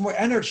had much more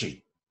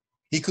energy.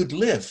 He could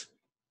live.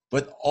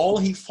 But all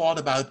he thought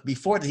about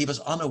before that, he was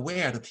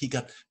unaware that he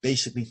got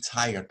basically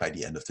tired by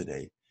the end of the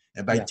day.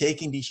 And by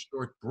taking these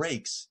short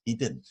breaks, he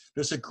didn't.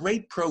 There's a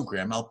great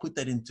program. I'll put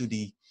that into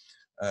the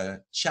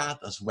chat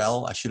as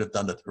well. I should have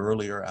done that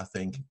earlier, I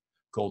think.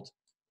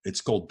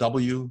 It's called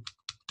W.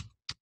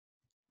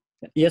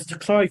 Yes, to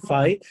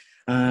clarify,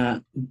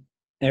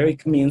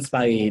 Erik means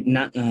by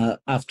not,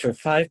 after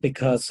 5,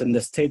 because in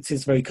the States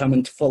it's very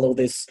common to follow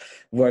this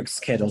work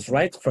schedules,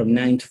 right? From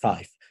 9 to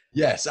 5.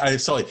 Yes, I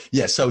saw it.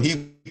 Yes, so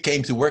he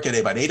came to work at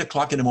about 8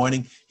 o'clock in the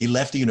morning. He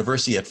left the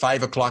university at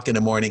 5 o'clock in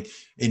the morning,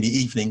 in the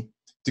evening,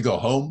 to go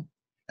home.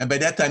 And by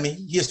that time,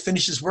 he has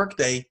finished his work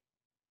day.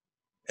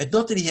 And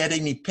not that he had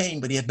any pain,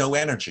 but he had no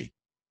energy.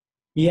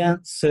 Yeah,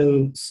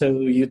 so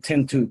you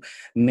tend to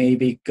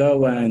maybe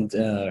go and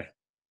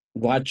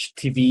watch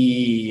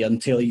TV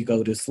until you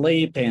go to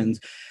sleep, and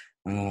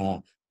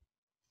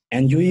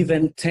you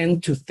even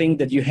tend to think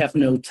that you have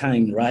no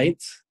time,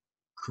 right?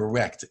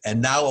 Correct.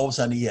 And now all of a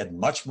sudden he had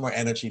much more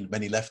energy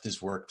when he left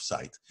his work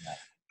site. Yeah.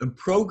 A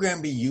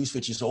program we use,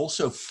 which is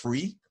also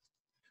free,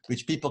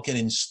 which people can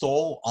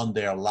install on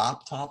their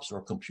laptops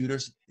or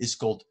computers, is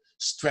called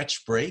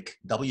Stretch Break,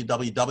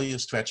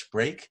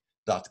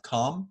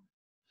 www.stretchbreak.com.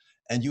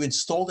 And you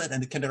install that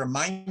and it can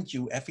remind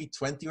you every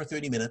 20 or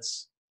 30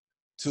 minutes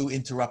to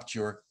interrupt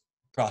your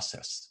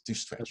process to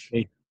stretch.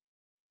 Okay.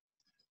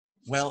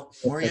 Well,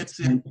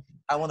 Maurizio,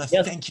 I want to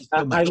thank you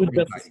so much. I would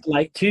just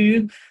like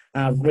to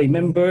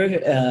remember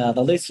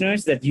the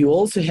listeners that you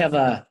also have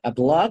a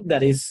blog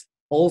that is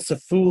also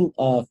full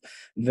of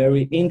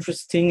very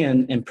interesting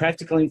and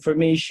practical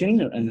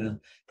information. And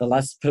the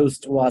last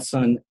post was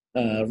on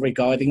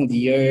regarding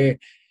the air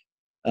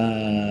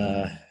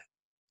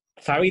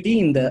Faraday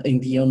in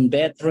the own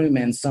bedroom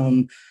and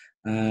some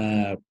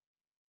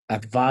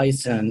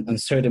advice on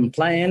certain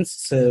plans.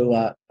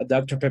 So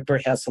Dr. Peper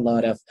has a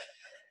lot of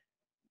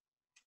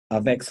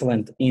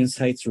excellent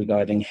insights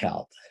regarding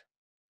health.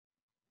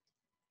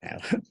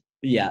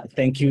 Yeah,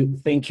 thank you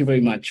very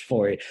much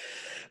for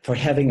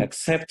having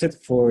accepted,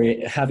 for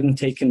having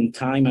taken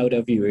time out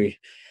of your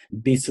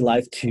busy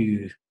life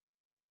to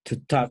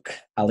talk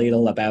a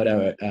little about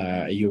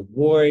your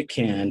work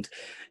and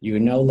your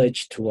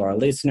knowledge to our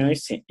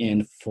listeners,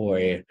 and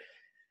for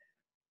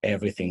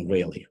everything,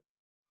 really.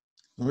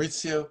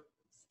 Maurizio,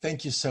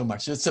 thank you so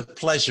much. It's a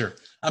pleasure.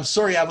 I'm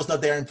sorry I was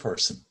not there in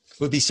person. It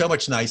would be so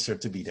much nicer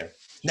to be there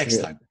next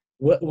time.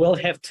 We'll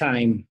have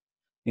time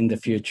in the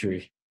future.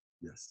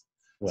 Yes.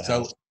 Wow.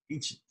 So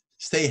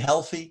stay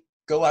healthy,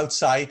 go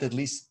outside, at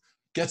least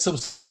get some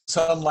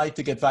sunlight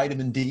to get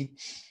vitamin D.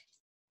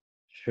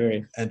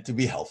 Sure. And to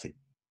be healthy.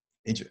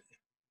 Enjoy.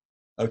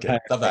 Okay,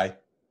 bye-bye.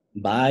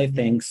 Bye,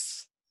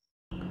 thanks.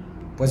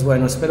 Pues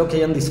bueno, espero que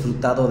hayan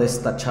disfrutado de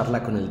esta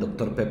charla con el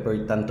Dr.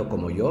 Peper tanto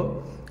como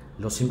yo.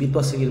 Los invito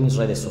a seguir mis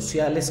redes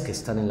sociales que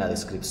están en la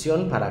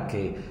descripción para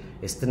que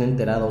estén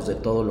enterados de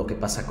todo lo que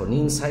pasa con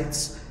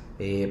Insights,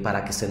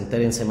 para que se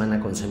enteren semana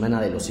con semana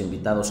de los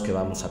invitados que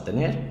vamos a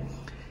tener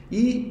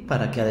y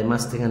para que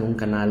además tengan un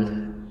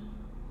canal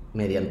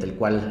mediante el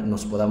cual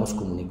nos podamos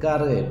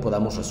comunicar,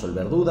 podamos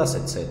resolver dudas,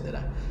 etc.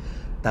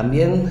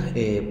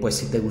 También, pues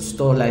si te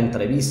gustó la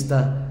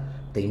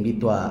entrevista, te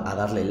invito a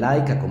darle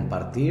like, a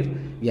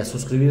compartir y a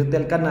suscribirte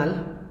al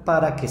canal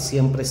para que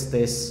siempre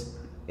estés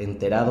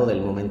enterado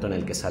del momento en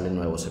el que salen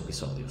nuevos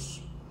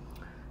episodios.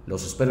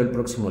 Los espero el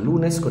próximo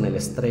lunes con el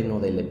estreno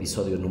del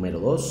episodio número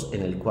 2,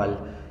 en el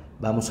cual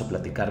vamos a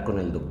platicar con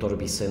el Dr.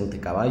 Vicente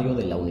Caballo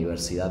de la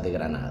Universidad de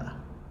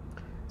Granada.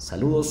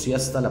 Saludos y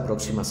hasta la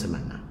próxima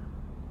semana.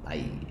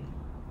 Bye.